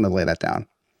 perfect. Yeah, just wanted to lay that down.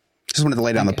 Just wanted to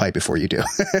lay down the pipe before you do.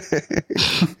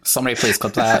 Somebody please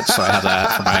clip that so I have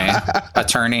that for my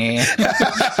attorney.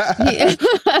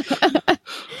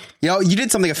 You know, you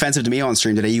did something offensive to me on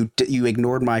stream today. You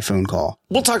ignored my phone call.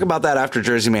 We'll talk about that after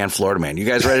Jersey Man, Florida Man. You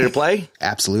guys ready to play?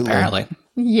 Absolutely. Apparently.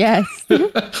 Yes.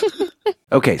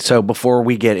 Okay, so before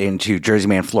we get into Jersey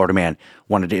Man, Florida Man,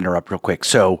 wanted to interrupt real quick.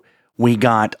 So we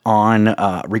got on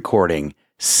recording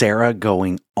Sarah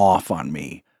going off on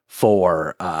me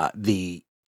for the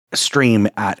stream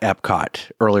at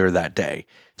Epcot earlier that day.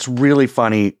 It's really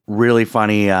funny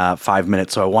 5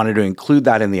 minutes. So I wanted to include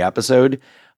that in the episode.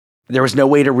 There was no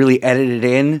way to really edit it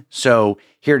in. So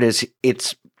here it is.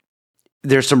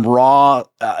 There's some raw,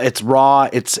 it's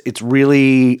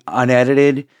really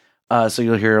unedited. So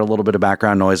you'll hear a little bit of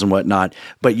background noise and whatnot,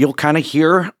 but you'll kind of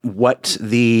hear what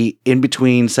the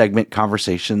in-between segment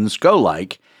conversations go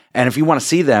like. And if you want to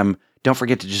see them, don't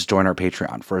forget to just join our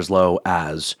Patreon for as low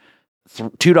as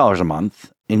 $2 a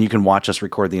month. And you can watch us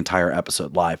record the entire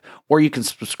episode live, or you can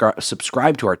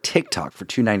subscribe to our TikTok for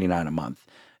 $2.99 a month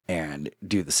and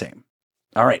do the same.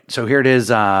 All right. So here it is.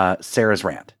 Sarah's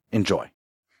rant. Enjoy.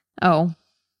 Oh,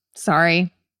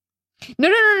 sorry.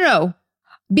 No.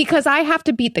 Because I have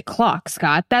to beat the clock,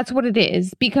 Scott. That's what it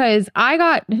is. Because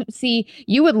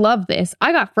you would love this.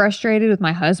 I got frustrated with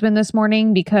my husband this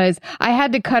morning because I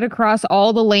had to cut across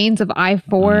all the lanes of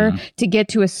I-4 to get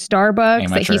to a Starbucks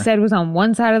that he said was on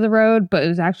one side of the road, but it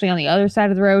was actually on the other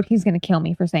side of the road. He's going to kill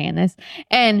me for saying this.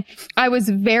 And I was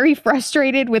very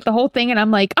frustrated with the whole thing. And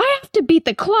I'm like, I have to beat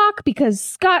the clock because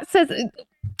Scott says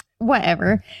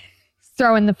whatever.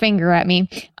 Throwing the finger at me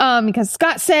because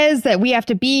Scott says that we have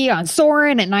to be on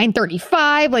Soarin' at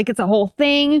 9:35, like it's a whole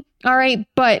thing. All right,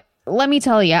 but let me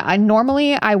tell you,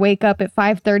 I wake up at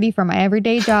 5:30 for my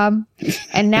everyday job,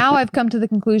 and now I've come to the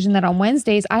conclusion that on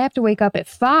Wednesdays I have to wake up at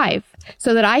 5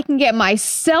 so that I can get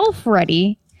myself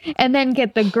ready and then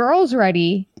get the girls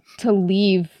ready to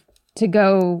leave to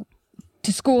go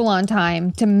to school on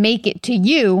time to make it to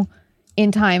you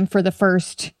in time for the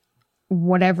first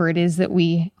whatever it is that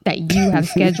you have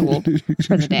scheduled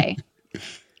for the day.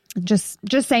 Just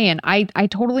saying, I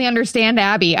totally understand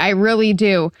Abby. I really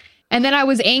do. And then I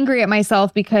was angry at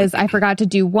myself because I forgot to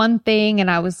do one thing, and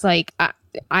I was like,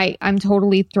 I'm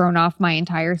totally thrown off my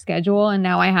entire schedule, and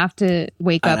now I have to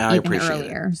wake up even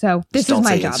earlier. So this is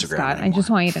my job, Scott. Anymore. I just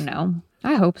want you to know.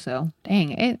 I hope so.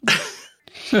 Dang it.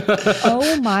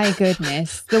 Oh my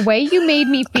goodness. The way you made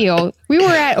me feel. We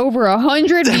were at over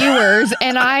 100 viewers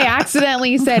and I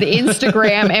accidentally said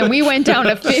Instagram and we went down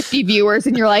to 50 viewers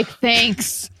and you're like,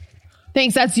 thanks,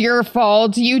 that's your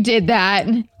fault, you did that.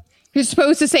 You're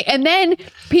supposed to say, and then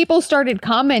people started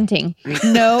commenting,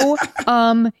 no,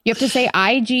 you have to say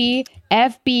IG,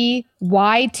 FB,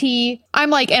 YT. I'm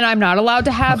like, and I'm not allowed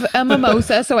to have a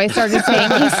mimosa. So I started saying,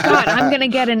 hey, Scott, I'm going to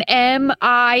get an MIM.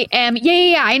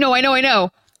 Yeah, I know.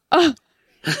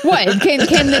 What?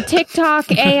 Can the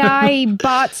TikTok AI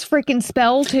bots freaking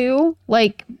spell too?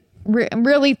 Like,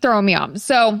 really throw me off.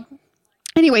 So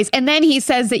anyways, and then he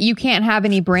says that you can't have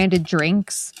any branded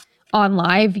drinks on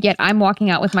live, yet I'm walking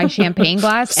out with my champagne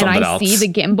glass and I see the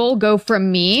gimbal go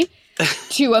from me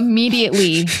to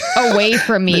immediately away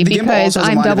from me because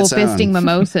I'm double fisting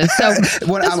mimosas. So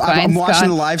I'm watching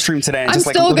the live stream today. And I'm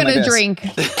still gonna drink.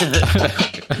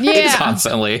 Yeah,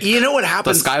 constantly. You know what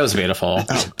happened? The sky was beautiful.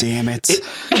 Oh damn it!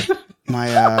 my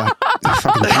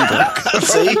fucking pen.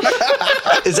 See?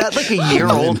 Is that like a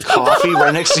year-old coffee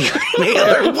right next to your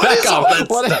inhaler?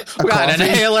 We got an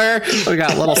inhaler. We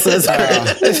got little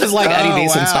scissors. This is like Eddie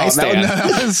Neeson's nightstand.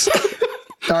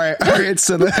 All right.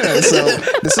 So this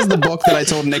is the book that I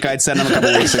told Nick I'd send him a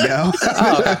couple weeks ago.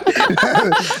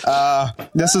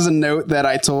 This is a note that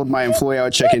I told my employee I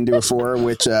would check into it for,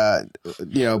 which, a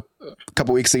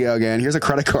couple weeks ago again. Here's a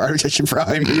credit card, which I should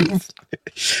probably move.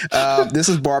 This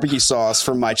is barbecue sauce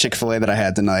from my Chick-fil-A that I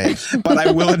had tonight. But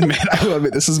I will admit,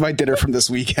 this is my dinner from this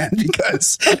weekend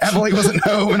because Emily wasn't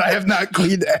home and I have not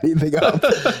cleaned anything up.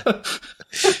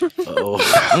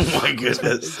 Oh my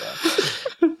goodness.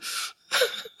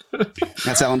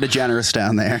 That's Ellen DeGeneres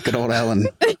down there. Good old Ellen.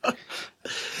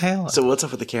 So what's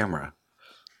up with the camera?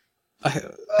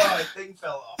 I think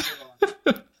fell off.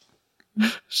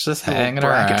 It's just hanging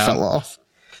around. It fell off.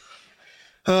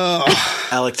 Oh.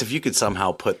 Alex, if you could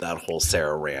somehow put that whole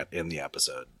Sarah rant in the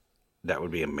episode, that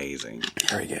would be amazing.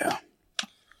 There we go.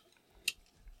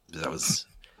 That was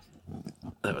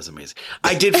amazing.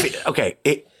 I did feel, okay.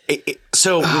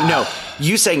 So no,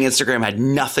 you saying Instagram had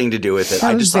nothing to do with it.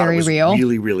 That I just thought it was real.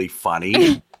 really, really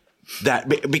funny.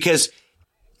 Because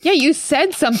yeah, you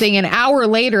said something an hour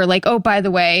later, like, oh, by the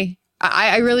way,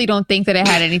 I really don't think that it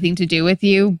had anything to do with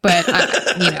you, but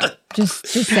just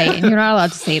say it. You're not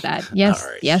allowed to say that. Yes,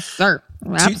 right. Yes, sir.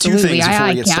 Absolutely. Two things before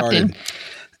we get Captain.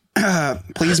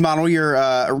 Started. Please model your.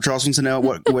 Charles wants to know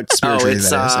what spirit jersey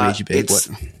that is. It's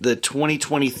the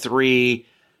 2023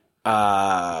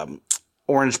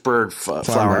 Orange Bird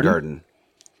Flower Garden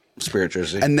spirit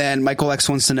jersey. And then Michael X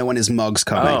wants to know when his mug's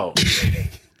coming.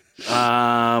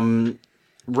 Oh.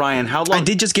 Ryan, how long? I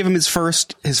did just give him his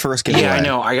first giveaway. Yeah, I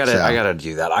know. I gotta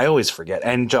do that. I always forget.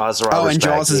 And Jaws Roberts.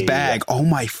 Jaws' bag. Oh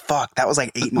my fuck! That was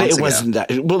like 8 months ago. It wasn't that.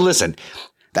 Well, listen.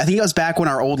 I think it was back when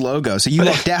our old logo. So you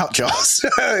lucked out, Jaws.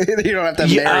 You don't have to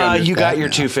marry you got your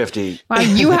 250. Wow,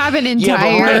 you have an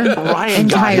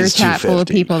entire chat full of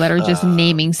people that are just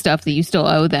naming stuff that you still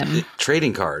owe them.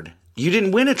 Trading card. You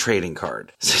didn't win a trading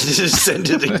card. Just send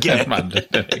it again.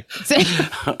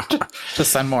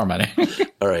 Just send more money.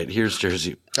 All right, here's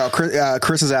jersey. Oh,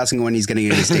 Chris is asking when he's going to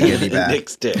get his dignity back.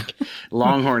 Nick's dick.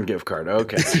 Longhorn gift card.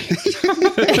 Okay.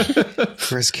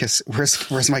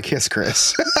 Where's my kiss,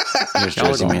 Chris? Here's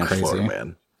Jersey Man, Florida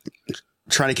Man.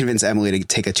 Trying to convince Emily to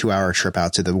take a 2-hour trip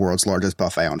out to the world's largest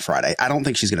buffet on Friday. I don't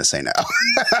think she's going to say no.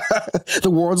 The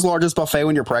world's largest buffet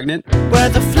when you're pregnant?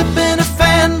 Whether flipping a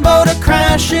fan boat or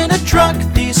crashing a truck,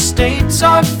 these states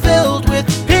are filled with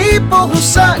people who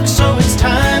suck. So it's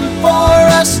time for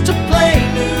us to play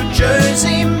New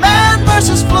Jersey Man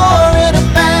versus Florida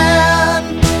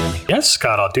Man. Yes,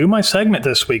 Scott, I'll do my segment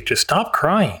this week. Just stop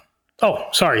crying. Oh,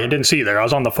 sorry, I didn't see you there. I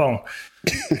was on the phone.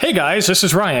 Hey guys, this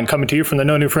is Ryan coming to you from the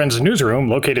No New Friends newsroom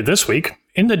located this week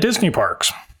in the Disney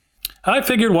parks. I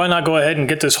figured why not go ahead and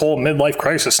get this whole midlife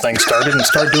crisis thing started and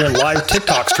start doing live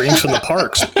TikTok streams from the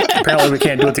parks. Apparently we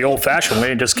can't do it the old-fashioned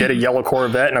way and just get a yellow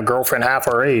Corvette and a girlfriend half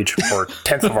our age, or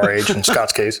 10th of our age in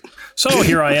Scott's case. So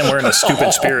here I am wearing a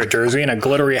stupid Spirit jersey and a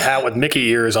glittery hat with Mickey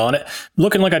ears on it,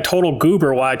 looking like a total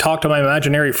goober while I talk to my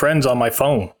imaginary friends on my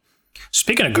phone.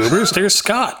 Speaking of goobers, there's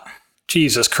Scott.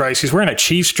 Jesus Christ, he's wearing a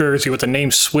Chiefs jersey with the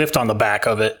name Swift on the back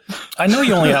of it. I know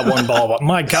you only have one ball, but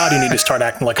my God, you need to start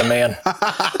acting like a man.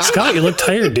 Scott, you look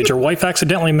tired. Did your wife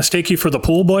accidentally mistake you for the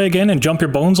pool boy again and jump your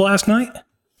bones last night?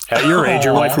 At your age,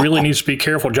 your wife really needs to be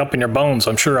careful jumping your bones.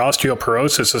 I'm sure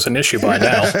osteoporosis is an issue by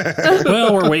now.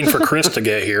 Well, we're waiting for Chris to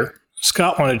get here.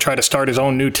 Scott wanted to try to start his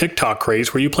own new TikTok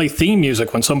craze where you play theme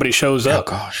music when somebody shows up.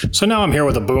 Oh, gosh. So now I'm here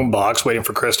with a boombox waiting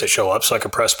for Chris to show up so I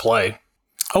can press play.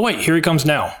 Oh, wait, here he comes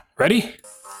now. Ready?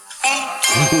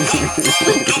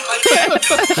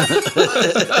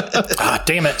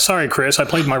 Damn it. Sorry, Chris. I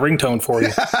played my ringtone for you.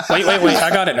 Wait. I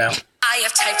got it now. I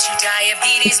have type 2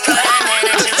 diabetes, but I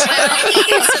manage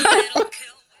it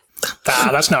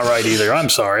well. That's not right either. I'm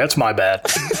sorry. That's my bad.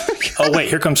 Oh, wait.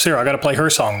 Here comes Sarah. I got to play her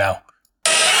song now.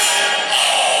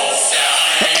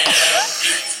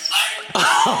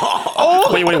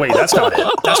 Wait. That's not it.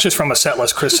 That's just from a set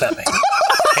list Chris sent me.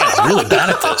 Man, I'm really bad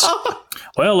at this.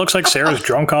 Well, looks like Sarah's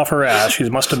drunk off her ass. She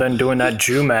must have been doing that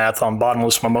Jew math on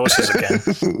bottomless mimosas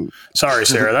again. Sorry,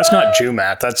 Sarah, that's not Jew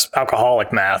math. That's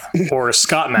alcoholic math or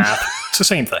Scott math. It's the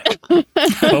same thing.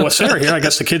 But with Sarah here, I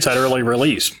guess the kids had early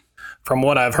release. From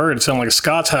what I've heard, it sounds like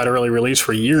Scott's had early release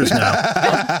for years now.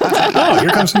 Oh, here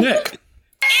comes Nick.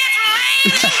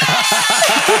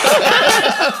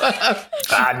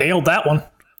 I nailed that one.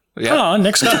 Yep. Oh,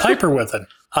 Nick's got Piper with it.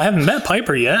 I haven't met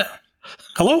Piper yet.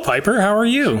 Hello, Piper. How are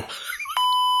you?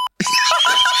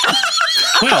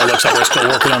 Well, it looks like we're still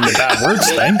working on the bad words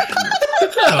thing.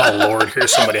 Oh, Lord,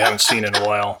 here's somebody I haven't seen in a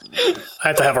while. I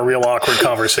have to have a real awkward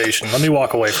conversation. Let me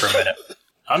walk away for a minute.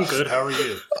 I'm good. How are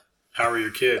you? How are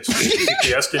your kids?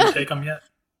 CPS didn't take them yet?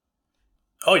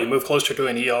 Oh, you moved closer to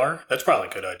an ER? That's probably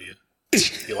a good idea.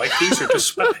 You like these or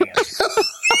just sweatpants?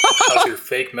 How's your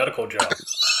fake medical job?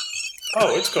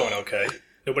 Oh, it's going okay.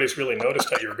 Nobody's really noticed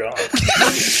that you're gone.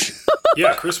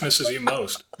 Yeah, Chris misses you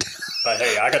most. But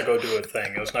hey, I gotta go do a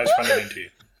thing. It was nice running into you.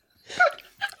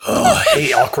 Oh, I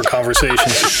hate awkward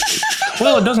conversations.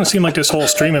 Well, it doesn't seem like this whole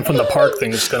streaming from the park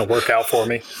thing is going to work out for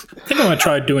me. I think I'm going to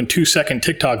try doing 2-second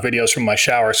TikTok videos from my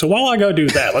shower. So while I go do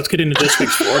that, let's get into this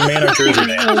week's Florida Man or Jersey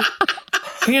Man.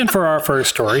 And for our first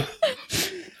story,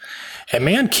 a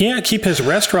man can't keep his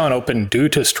restaurant open due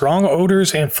to strong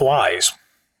odors and flies.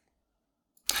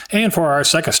 And for our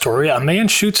second story, a man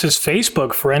shoots his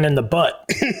Facebook friend in the butt.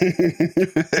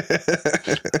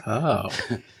 Oh.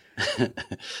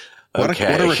 What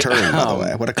a return, by the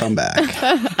way. What a comeback.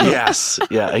 Yes.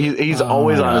 Yeah. He's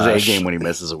always on his A game when he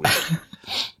misses a week.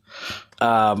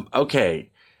 Okay.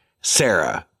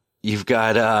 Sarah, you've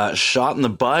got shot in the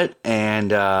butt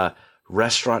and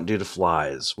restaurant due to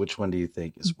flies. Which one do you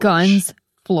think is which? Guns,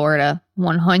 Florida,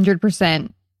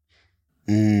 100%.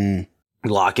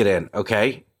 Lock it in.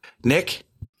 Okay. Nick?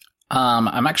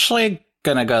 I'm actually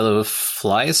going to go to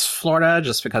Flies, Florida,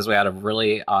 just because we had a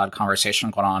really odd conversation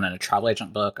going on in a travel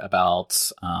agent book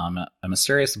about a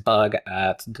mysterious bug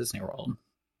at Disney World.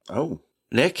 Oh,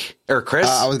 Nick or Chris?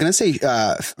 I was going to say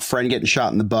friend getting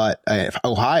shot in the butt,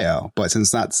 Ohio, but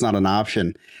since that's not an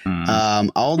option,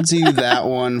 I'll do that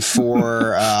one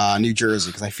for New Jersey,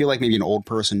 because I feel like maybe an old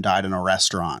person died in a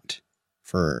restaurant.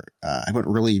 I went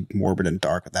really morbid and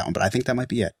dark with that one, but I think that might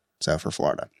be it. So for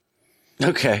Florida.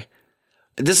 Okay.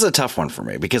 This is a tough one for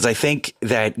me because I think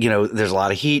that, there's a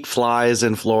lot of heat, flies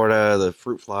in Florida, the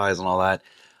fruit flies and all that.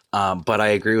 But I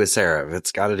agree with Sarah. If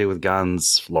it's got to do with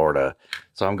guns, Florida.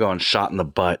 So I'm going shot in the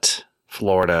butt,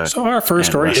 Florida. So our first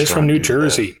story is from New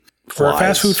Jersey. For a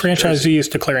fast food franchisee is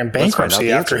declaring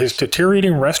bankruptcy after his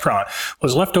deteriorating restaurant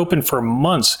was left open for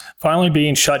months, finally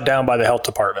being shut down by the health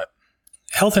department.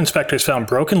 Health inspectors found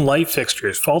broken light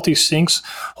fixtures, faulty sinks,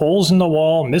 holes in the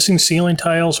wall, missing ceiling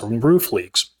tiles, and roof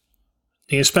leaks.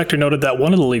 The inspector noted that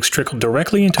one of the leaks trickled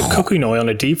directly into cooking oil in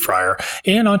a deep fryer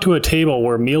and onto a table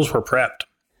where meals were prepped.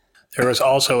 There was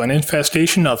also an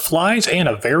infestation of flies and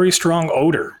a very strong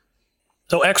odor.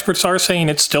 Though experts are saying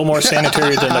it's still more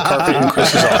sanitary than the carpet in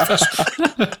Chris's office.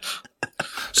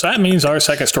 So that means our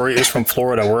second story is from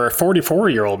Florida, where a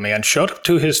 44-year-old man showed up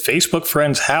to his Facebook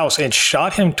friend's house and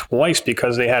shot him twice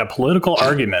because they had a political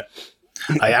argument.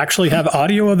 I actually have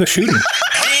audio of the shooting.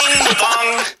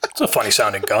 It's a funny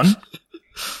sounding gun.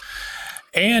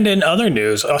 And in other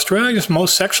news, Australia's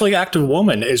most sexually active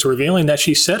woman is revealing that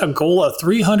she set a goal of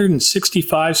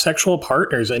 365 sexual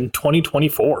partners in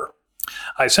 2024.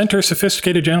 I sent her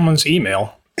sophisticated gentleman's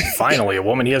email. Finally, a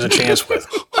woman he has a chance with.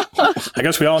 I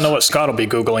guess we all know what Scott will be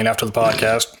Googling after the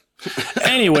podcast.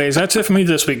 Anyways, that's it for me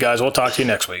this week, guys. We'll talk to you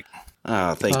next week.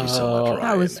 Oh, thank you so much, Ryan.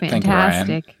 That was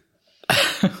fantastic.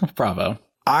 Bravo.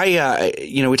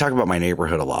 We talk about my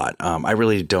neighborhood a lot. I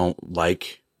really don't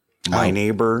like my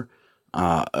neighbor.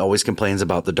 Always complains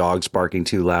about the dogs barking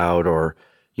too loud, or,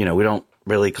 we don't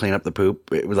really clean up the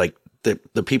poop. It was like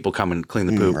the people come and clean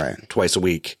the poop twice a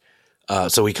week.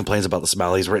 So he complains about the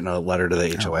smell. He's written a letter to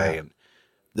the HOA, and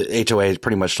the HOA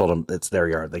pretty much told him it's their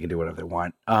yard. They can do whatever they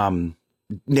want.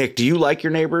 Nick, do you like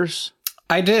your neighbors?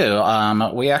 I do.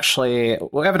 We have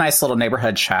a nice little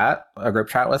neighborhood chat, a group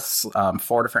chat with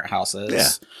 4 different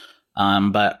houses. Yeah.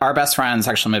 But our best friends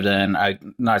actually moved in. I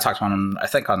talked to them, I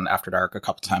think, on After Dark a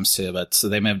couple times too. But so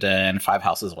they moved in 5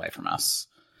 houses away from us.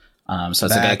 So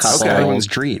it's a good couple. Everyone's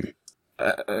dream.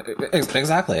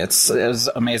 Exactly. It was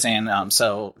amazing.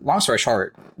 So long story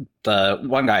short, the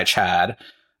one guy, Chad,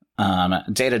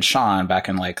 dated Sean back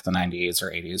in like the 90s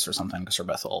or 80s or something, because we're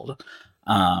both old.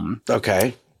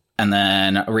 Okay. And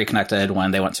then reconnected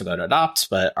when they went to go to adopt.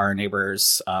 But our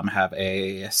neighbors have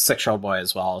a 6-year-old boy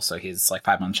as well. So he's like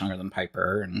 5 months younger than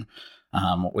Piper. And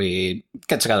we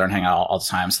get together and hang out all the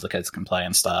time so the kids can play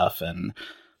and stuff. And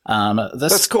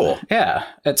that's cool. Yeah,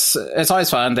 it's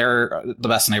always fun. They're the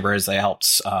best neighbors. They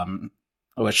helped,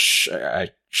 which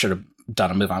I should have done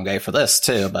a Move On Gay for this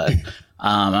too. But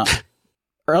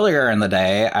earlier in the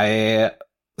day, I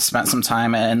spent some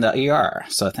time in the ER.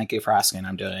 So thank you for asking.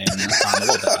 I'm doing a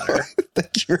little bit better.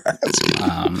 Thank you for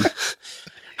asking.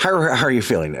 How are you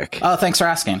feeling, Nick? Oh, thanks for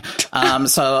asking.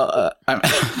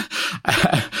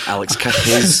 Alex cut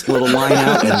his little line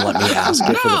out and let me ask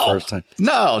it for the first time.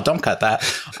 No, don't cut that.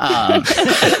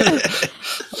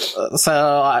 So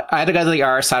I had to go to the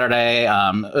ER Saturday.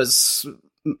 It was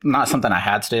not something I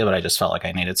had to do, but I just felt like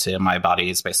I needed to. My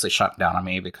body's basically shut down on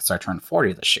me because I turned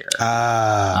 40 this year.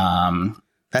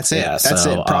 That's it. Yeah, that's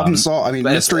it. Problem solved. I mean,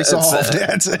 mystery solved.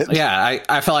 That's it. Yeah,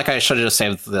 I feel like I should have just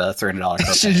saved the $300.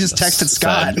 Should have just texted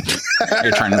Scott.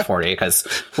 You're turning 40, because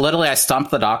literally I stumped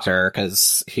the doctor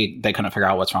because they couldn't figure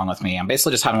out what's wrong with me. I'm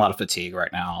basically just having a lot of fatigue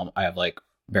right now. I have like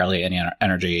barely any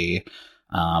energy.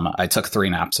 I took 3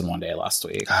 naps in one day last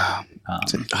week.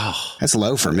 That's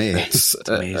low for me. It's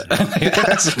amazing.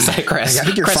 Chris, I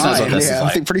think you're Chris fine.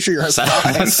 Yeah, I'm pretty sure you're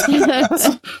fine.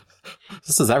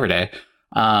 This is every day.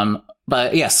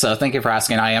 But yes, so thank you for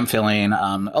asking. I am feeling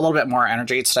a little bit more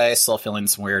energy today. Still feeling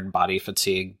some weird body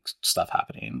fatigue stuff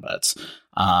happening. But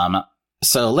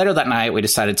so later that night, we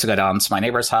decided to go down to my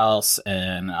neighbor's house.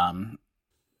 And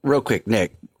real quick,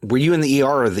 Nick, were you in the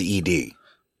ER or the ED?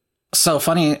 So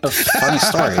funny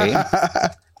story.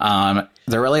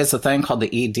 There really is a thing called the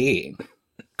ED.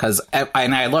 Because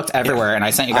I looked everywhere, and I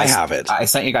sent you guys. I have it. I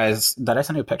sent you guys. Did I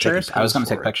send you pictures? I was going to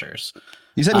take pictures.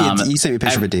 You sent me a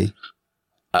picture of a D.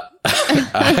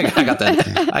 I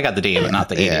got the D, but not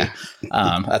the ED. Yeah.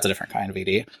 That's a different kind of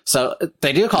ED. So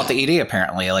they do call it the ED.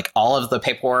 Apparently, like all of the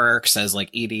paperwork says like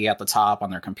ED at the top on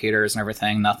their computers and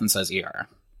everything. Nothing says ER.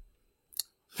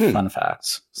 Fun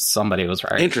fact. Somebody was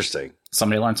right. Interesting.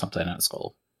 Somebody learned something at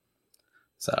school.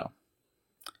 So,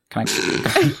 can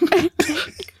I?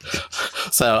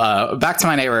 So back to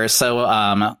my neighbors.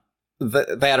 So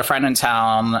they had a friend in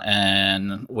town,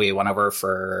 and we went over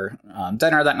for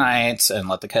dinner that night and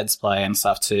let the kids play and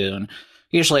stuff too. And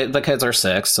usually the kids are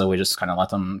 6, so we just kind of let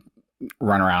them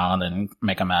run around and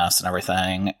make a mess and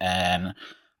everything. And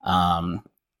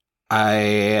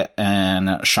I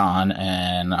and Sean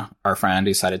and our friend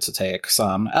decided to take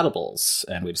some edibles,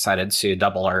 and we decided to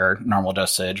double our normal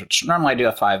dosage, which normally I do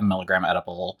a 5 milligram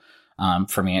edible.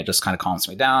 For me, it just kind of calms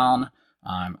me down.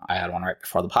 I had one right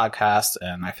before the podcast,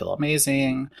 and I feel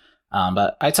amazing.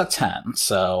 But I took 10.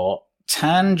 So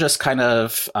 10 just kind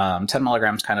of, 10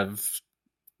 milligrams kind of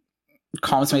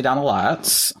calms me down a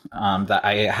lot. That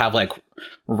I have like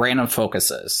random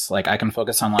focuses. Like I can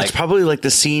focus on like. It's probably like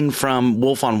the scene from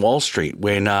Wolf on Wall Street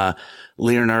when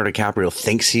Leonardo DiCaprio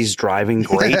thinks he's driving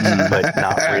great, but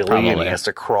not really. Probably. And he has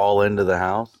to crawl into the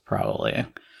house. Probably.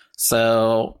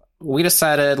 So we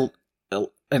decided,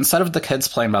 instead of the kids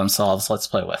playing by themselves, let's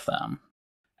play with them.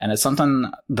 And it's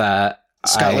something that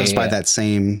Scott lives by that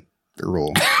same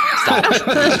rule.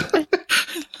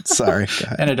 Sorry.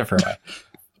 In a different way.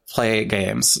 Play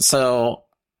games. So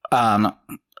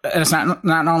it's not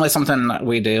only something that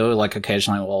we do, like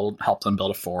occasionally we'll help them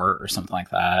build a fort or something like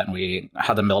that. And we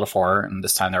had them build a fort, and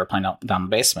this time they were playing down the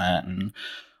basement. And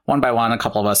one by one, a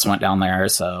couple of us went down there.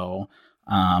 So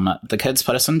the kids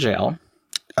put us in jail.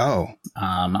 Oh.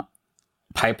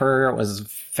 Piper was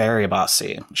very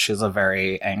bossy. She's a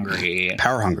very angry,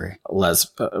 power hungry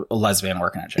lesbian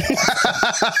working at jail.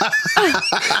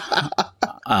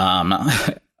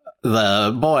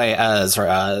 The boy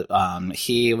Ezra,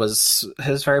 he was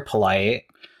very polite.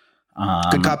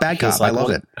 Good cop, bad cop. Like, I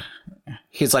love it.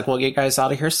 He's like, "We'll get you guys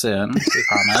out of here soon. We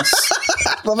promise."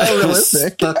 I love how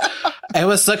realistic. It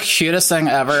was the cutest thing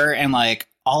ever, and like.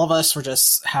 All of us were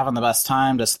just having the best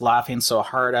time, just laughing so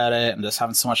hard at it and just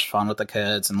having so much fun with the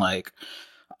kids. And like,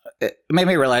 it made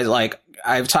me realize, like,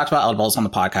 I've talked about edibles on the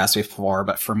podcast before,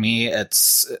 but for me,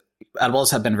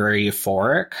 edibles have been very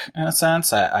euphoric in a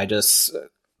sense.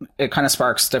 It kind of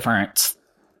sparks different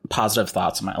positive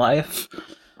thoughts in my life.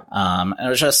 And it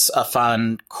was just a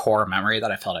fun core memory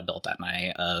that I felt I built that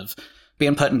night of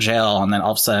being put in jail. And then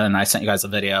all of a sudden I sent you guys a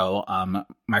video.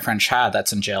 My friend Chad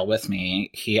that's in jail with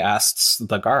me, he asked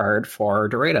the guard for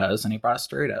Doritos, and he brought us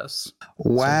Doritos.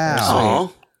 Wow.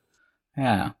 So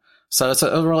yeah. So it's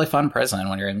a really fun prison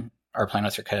when you're playing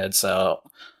with your kids. So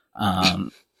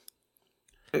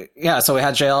yeah, so we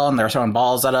had jail, and they were throwing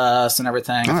balls at us and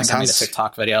everything. I think I made a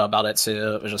TikTok video about it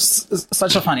too. It was just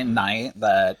such a funny night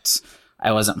that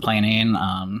I wasn't planning.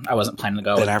 I wasn't planning to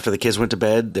go. Then after the kids went to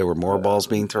bed, there were more balls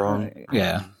being thrown.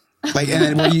 Yeah. Like,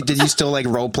 and then did you still like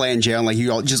role play in jail? Like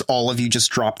all of you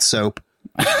just dropped soap.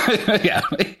 Yeah.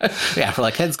 For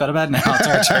like, kids, go to bed now. It's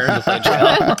our turn to play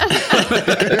jail.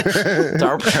 It's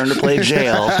our turn to play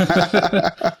jail.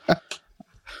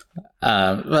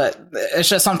 But it's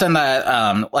just something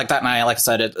that, like that night, like I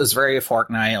said, it was a very euphoric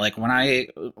night. Like when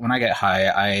I get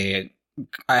high,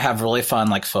 I have really fun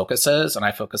like focuses, and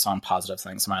I focus on positive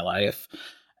things in my life.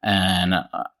 And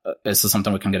this is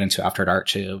something we can get into after dark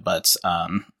too. But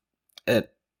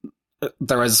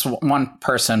there was one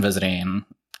person visiting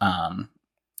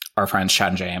our friends Chad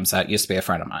and James that used to be a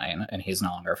friend of mine, and he's no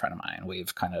longer a friend of mine.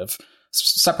 We've kind of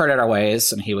separated our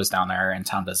ways, and he was down there in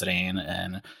town visiting,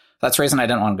 and that's the reason I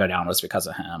didn't want to go down, was because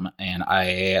of him. And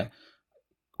I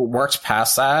worked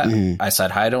past that. I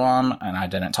said hi to him, and I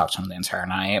didn't talk to him the entire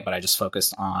night, but I just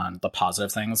focused on the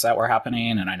positive things that were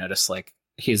happening. And I noticed like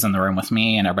he's in the room with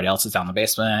me and everybody else is down in the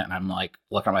basement, and I'm like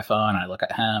looking at my phone and I look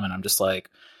at him and I'm just like,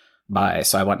 bye.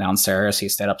 So I went downstairs, he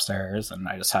stayed upstairs, and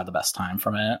I just had the best time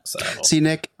from it. So see,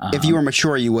 Nick, if you were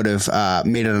mature, you would have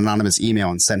made an anonymous email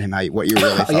and sent him what you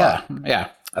really thought. Yeah.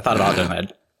 I thought about doing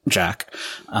it, Jack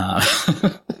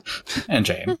and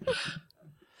Jane.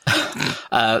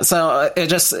 So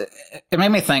it made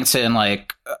me think too, and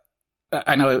like,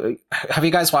 I know, have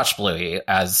you guys watched Bluey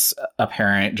as a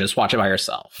parent? Just watch it by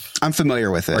yourself. I'm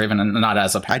familiar with it. Or even not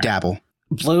as a parent. I dabble.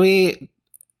 Bluey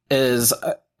is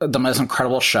the most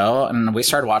incredible show, and we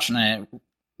started watching it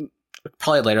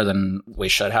probably later than we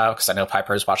should have, because I know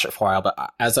Piper's watched it for a while,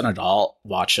 but as an adult,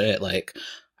 watch it. Like,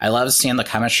 I love seeing the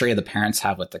chemistry the parents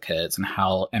have with the kids and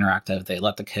how interactive they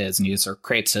let the kids and use their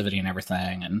creativity and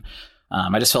everything. And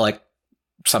I just feel like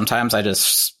sometimes I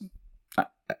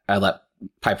let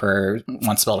Piper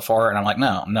wants to build a fort, and I'm like,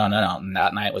 no. And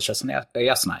that night was just a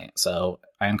yes night. So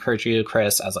I encourage you,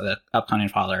 Chris, as an upcoming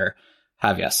father,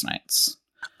 have yes nights.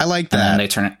 I like that. And then they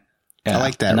turn it. Yeah. I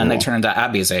like that. And then rule. they turn into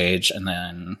Abby's age, and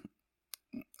then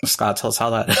Scott tells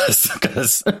how that is,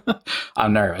 because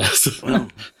I'm nervous.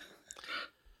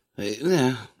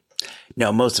 Yeah.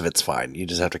 No, most of it's fine. You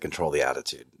just have to control the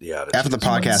attitude. After the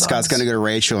podcast, Scott's going to go to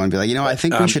Rachel and be like, I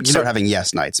think we should start having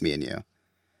yes nights, me and you.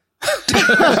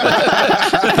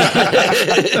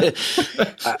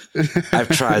 I've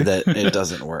tried that. It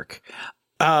doesn't work.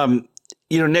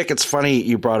 Nick, it's funny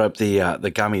you brought up the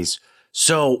gummies.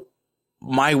 So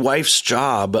my wife's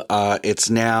job, it's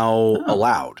now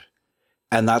allowed,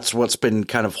 and that's what's been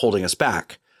kind of holding us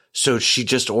back. So she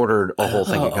just ordered a whole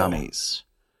thing of gummies.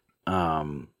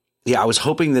 I was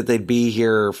hoping that they'd be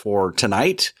here for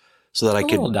tonight so that I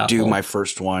could do my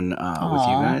first one with you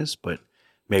guys, but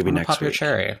maybe next week. Pop your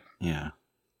cherry. Yeah.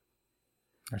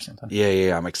 Or something.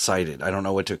 Yeah. I'm excited. I don't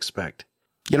know what to expect.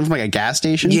 Get them from like a gas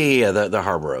station? Yeah. The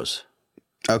Harboros.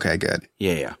 Okay, good.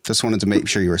 Yeah. Just wanted to make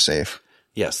sure you were safe.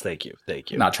 Yes. Thank you.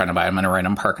 Not trying to buy them in a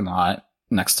random parking lot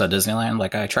next to Disneyland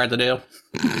like I tried to do.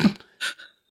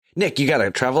 Nick, you got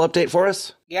a travel update for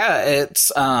us? Yeah,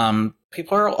 it's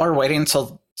people are waiting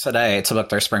till today to book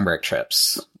their spring break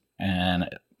trips, and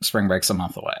spring break's a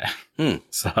month away.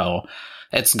 So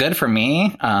it's good for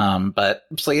me, but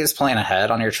please plan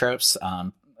ahead on your trips.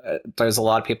 There's a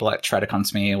lot of people that try to come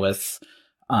to me with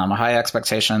high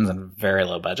expectations and very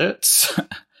low budgets,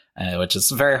 which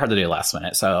is very hard to do last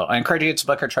minute. So I encourage you to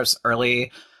book your trips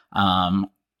early. I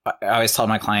always tell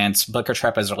my clients, book your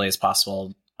trip as early as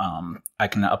possible. I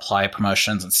can apply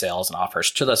promotions and sales and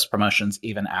offers to those promotions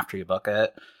even after you book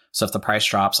it. So if the price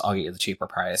drops, I'll get you the cheaper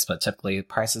price. But typically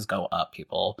prices go up,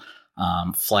 people.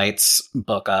 Flights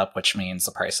book up, which means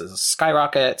the prices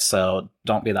skyrocket. So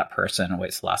don't be that person and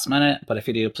wait till the last minute. But if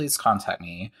you do, please contact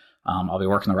me. I'll be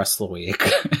working the rest of the week.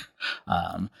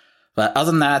 But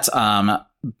other than that,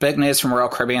 big news from Royal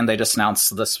Caribbean they just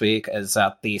announced this week is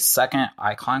that the second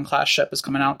Icon class ship is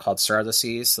coming out called Star of the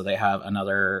Seas. So they have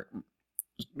the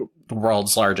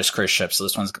world's largest cruise ship. So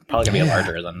this one's probably going to be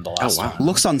larger than the last one.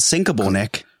 Looks unsinkable,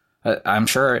 Nick. I'm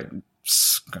sure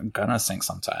it's gonna sink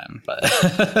sometime, but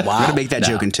I'm gonna make that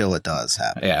joke until it does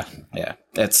happen. Yeah.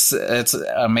 It's an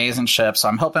amazing ship. So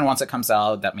I'm hoping once it comes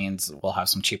out, that means we'll have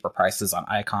some cheaper prices on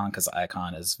Icon, because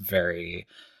Icon is very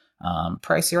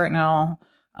pricey right now.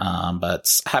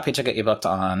 But happy to get you booked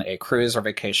on a cruise or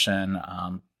vacation.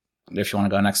 If you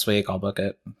want to go next week, I'll book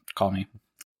it. Call me.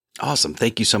 Awesome.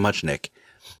 Thank you so much, Nick.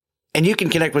 And you can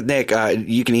connect with Nick.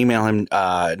 You can email him,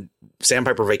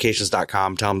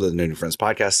 sandpipervacations.com. Tell him that the No New Friends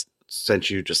podcast sent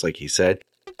you, just like he said.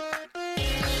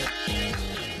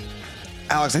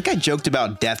 Alex, I think I joked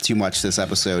about death too much this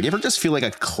episode. You ever just feel like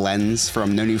a cleanse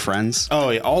from No New Friends?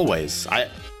 Oh, yeah, always.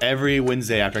 Every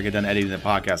Wednesday after I get done editing the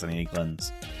podcast, I need to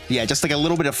cleanse. Yeah, just like a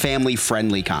little bit of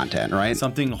family-friendly content, right?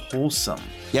 Something wholesome.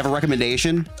 You have a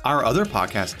recommendation? Our other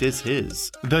podcast, Diz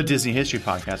His, the Disney History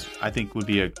Podcast, I think would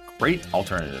be a great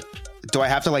alternative. Do I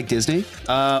have to like Disney?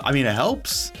 I mean, it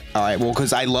helps. All right, well,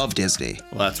 because I love Disney.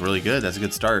 Well, that's really good. That's a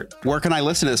good start. Where can I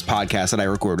listen to this podcast that I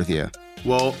record with you?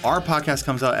 Well, our podcast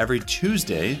comes out every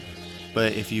Tuesday,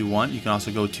 but if you want, you can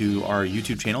also go to our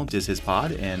YouTube channel, Diz His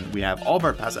Pod, and we have all of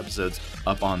our past episodes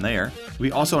up on there.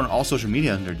 We also on all social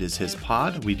media under Diz His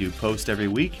Pod. We do post every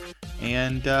week,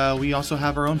 and we also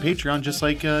have our own Patreon, just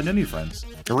like No New Friends.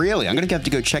 Really? I'm going to have to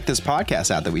go check this podcast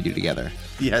out that we do together.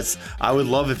 Yes, I would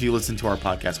love if you listen to our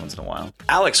podcast once in a while.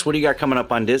 Alex, what do you got coming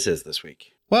up on Diz His this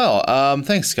week? Well,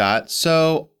 thanks, Scott.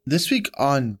 So this week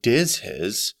on Diz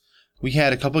His, we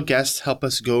had a couple of guests help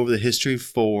us go over the history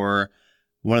for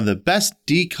one of the best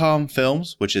DCOM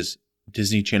films, which is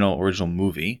Disney Channel original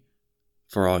movie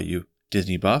for all you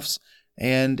Disney buffs.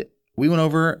 And we went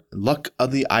over Luck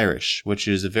of the Irish, which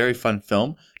is a very fun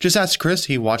film. Just asked Chris.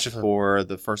 He watched it for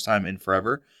the first time in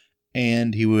forever.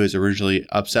 And he was originally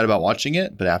upset about watching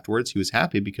it, but afterwards he was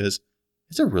happy because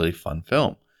it's a really fun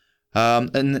film.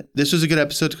 And this was a good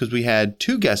episode because we had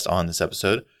two guests on this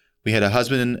episode. We had a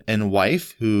husband and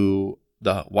wife who,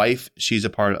 the wife, she's a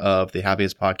part of the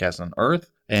happiest podcast on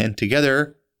earth. And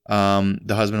together,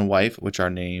 the husband and wife, which are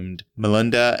named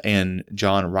Melinda and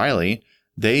John Riley,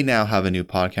 they now have a new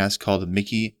podcast called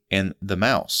Mickey and the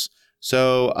Mouse.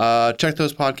 So check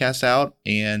those podcasts out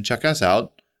and check us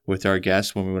out with our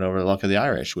guests when we went over the Luck of the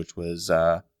Irish, which was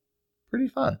pretty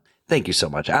fun. Thank you so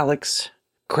much, Alex.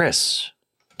 Chris,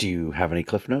 do you have any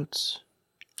Cliff Notes?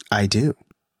 I do.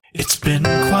 It's been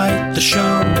quite the show.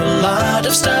 A lot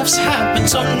of stuff's happened,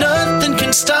 so nothing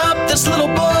can stop this little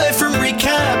boy from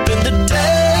recapping the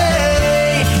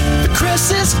day the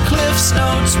Chris's Cliff's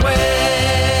Notes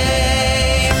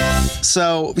way.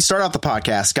 So we start off the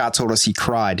podcast. Scott told us he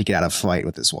cried to get out of a fight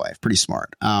with his wife. Pretty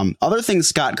smart. Other things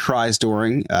Scott cries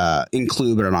during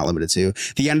include, but are not limited to,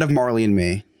 the end of Marley and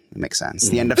Me. It makes sense.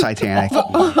 The end of Titanic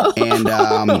and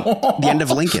the end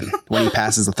of Lincoln when he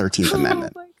passes the 13th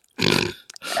Amendment.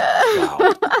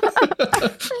 Wow.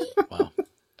 Wow.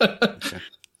 Okay.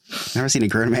 Never seen a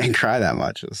grown man cry that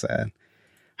much. It was sad.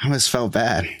 I almost felt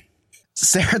bad.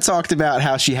 Sarah talked about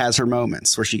how she has her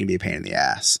moments where she can be a pain in the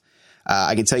ass.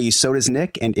 I can tell you, so does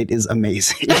Nick, and it is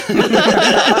amazing.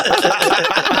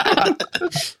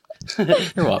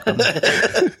 You're welcome.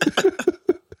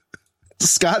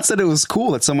 Scott said it was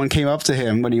cool that someone came up to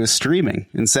him when he was streaming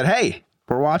and said, "Hey,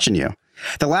 we're watching you."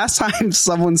 The last time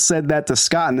someone said that to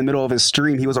Scott in the middle of his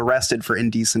stream, he was arrested for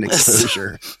indecent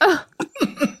exposure. We're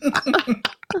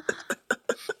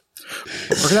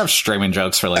gonna have streaming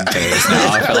jokes for like days now.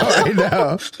 I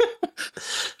know.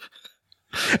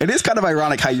 It is kind of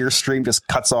ironic how your stream just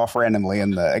cuts off randomly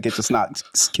and it's just not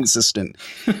consistent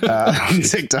on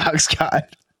TikTok,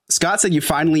 Scott. Scott said you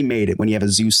finally made it when you have a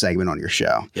zoo segment on your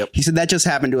show. Yep. He said that just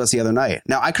happened to us the other night.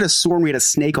 Now, I could have sworn we had a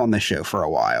snake on this show for a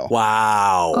while.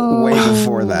 Wow. Way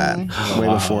before that. Way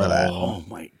before that. Oh,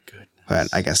 my goodness. But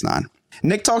I guess not.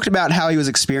 Nick talked about how he was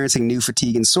experiencing new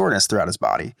fatigue and soreness throughout his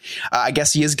body. I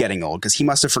guess he is getting old because he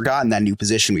must have forgotten that new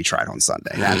position we tried on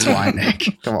Sunday. That's why,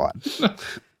 Nick. Come on.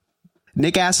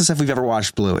 Nick asked us if we've ever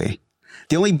watched Bluey.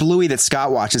 The only Bluey that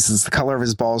Scott watches is the color of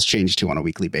his balls changed to on a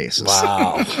weekly basis.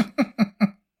 Wow.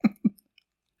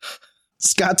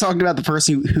 Scott talked about the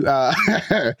person who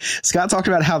Scott talked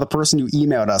about how the person who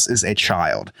emailed us is a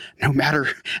child.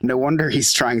 No wonder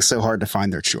he's trying so hard to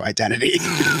find their true identity.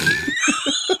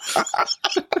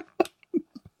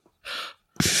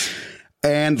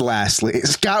 And lastly,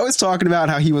 Scott was talking about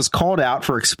how he was called out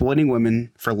for exploiting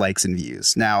women for likes and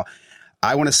views. Now,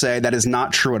 I want to say that is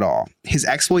not true at all. His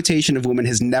exploitation of women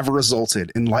has never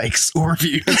resulted in likes or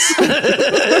views.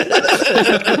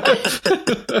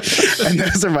 And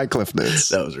those are my Cliff Notes.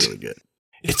 That was really good.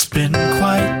 It's been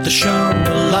quite the show.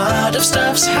 A lot of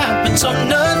stuff's happened, so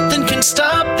nothing can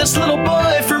stop this little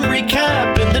boy from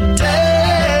recapping the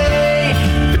day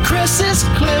the Chris's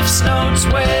Cliff's Notes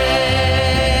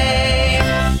way.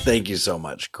 Thank you so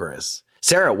much, Chris.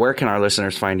 Sarah, where can our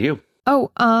listeners find you?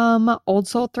 Oh, Old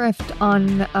Soul Thrift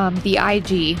on the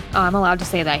IG. I'm allowed to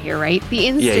say that here, right? The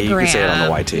Instagram. Yeah, you can say it on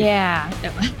the YT. Yeah.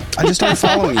 No. I just started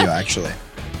following you, actually.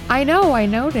 I know, I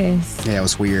noticed. Yeah, it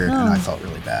was weird, and I felt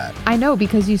really bad. I know,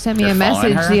 because you sent me a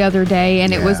message the other day,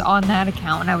 and it was on that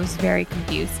account, and I was very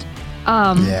confused.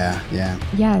 Yeah.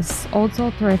 Yes, Old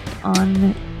Soul Thrift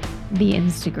on the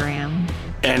Instagram.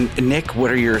 And Nick,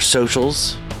 what are your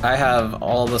socials? I have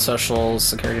all the social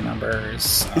security numbers.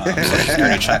 Social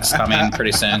security checks coming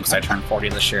pretty soon because I turned 40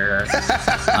 this year.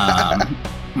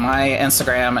 My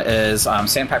Instagram is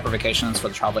Sandpiper Vacations for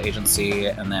the travel agency,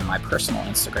 and then my personal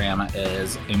Instagram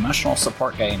is Emotional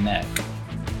Support Guy Nick.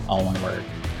 All one word.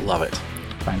 Love it.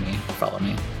 Find me, follow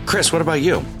me. Chris, what about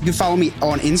you? You can follow me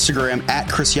on Instagram at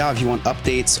Chris Yaw if you want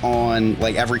updates on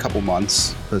like every couple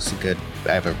months.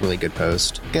 I have a really good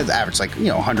post. Get the average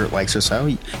 100 likes or so.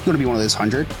 You want to be one of those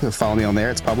 100? Follow me on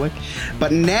there. It's public.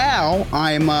 But now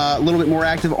I'm a little bit more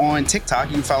active on TikTok.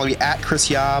 You can follow me at Chris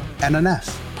Yaw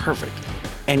NNF. Perfect.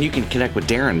 And you can connect with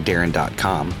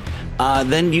Darren.com.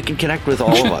 Then you can connect with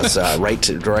all of us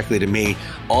directly to me.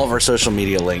 All of our social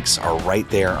media links are right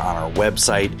there on our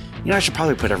website. I should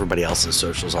probably put everybody else's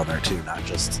socials on there too, not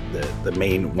just the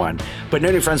main one. But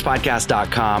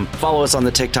NoNewFriendsPodcast.com. Follow us on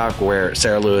the TikTok where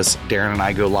Sarah Lewis, Darren, and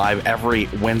I go live every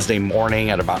Wednesday morning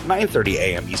at about 9:30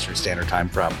 a.m. Eastern Standard Time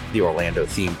from the Orlando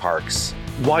theme parks.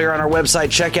 While you're on our website,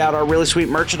 check out our really sweet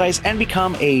merchandise and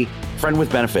become a friend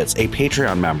with benefits, a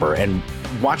Patreon member, and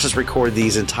watch us record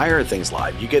these entire things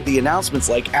live. You get the announcements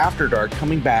like After Dark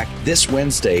coming back this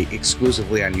Wednesday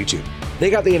exclusively on YouTube. They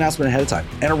got the announcement ahead of time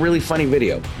and a really funny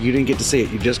video. You didn't get to see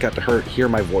it. You just got to hear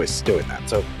my voice doing that.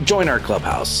 So join our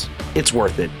clubhouse. It's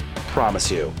worth it. Promise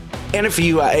you. And if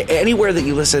you, anywhere that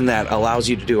you listen that allows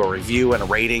you to do a review and a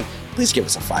rating, please give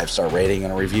us a 5-star rating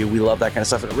and a review. We love that kind of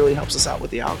stuff. It really helps us out with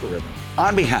the algorithm.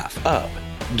 On behalf of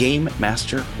Game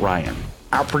Master Ryan,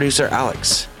 our producer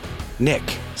Alex, Nick,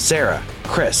 Sarah,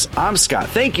 Chris, I'm Scott.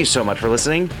 Thank you so much for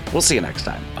listening. We'll see you next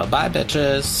time. Bye-bye,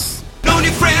 bitches. No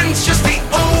new friends, just the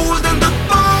old and the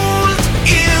bold.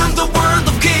 In the world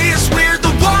of games, we're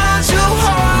the ones who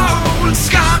hold.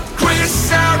 Scott, Chris,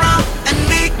 Sarah, and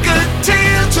Nick, a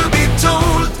tale to be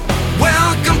told.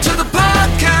 Welcome to the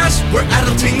podcast where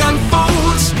adulting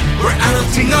unfolds. Where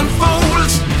adulting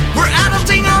unfolds. Where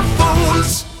adulting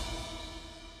unfolds.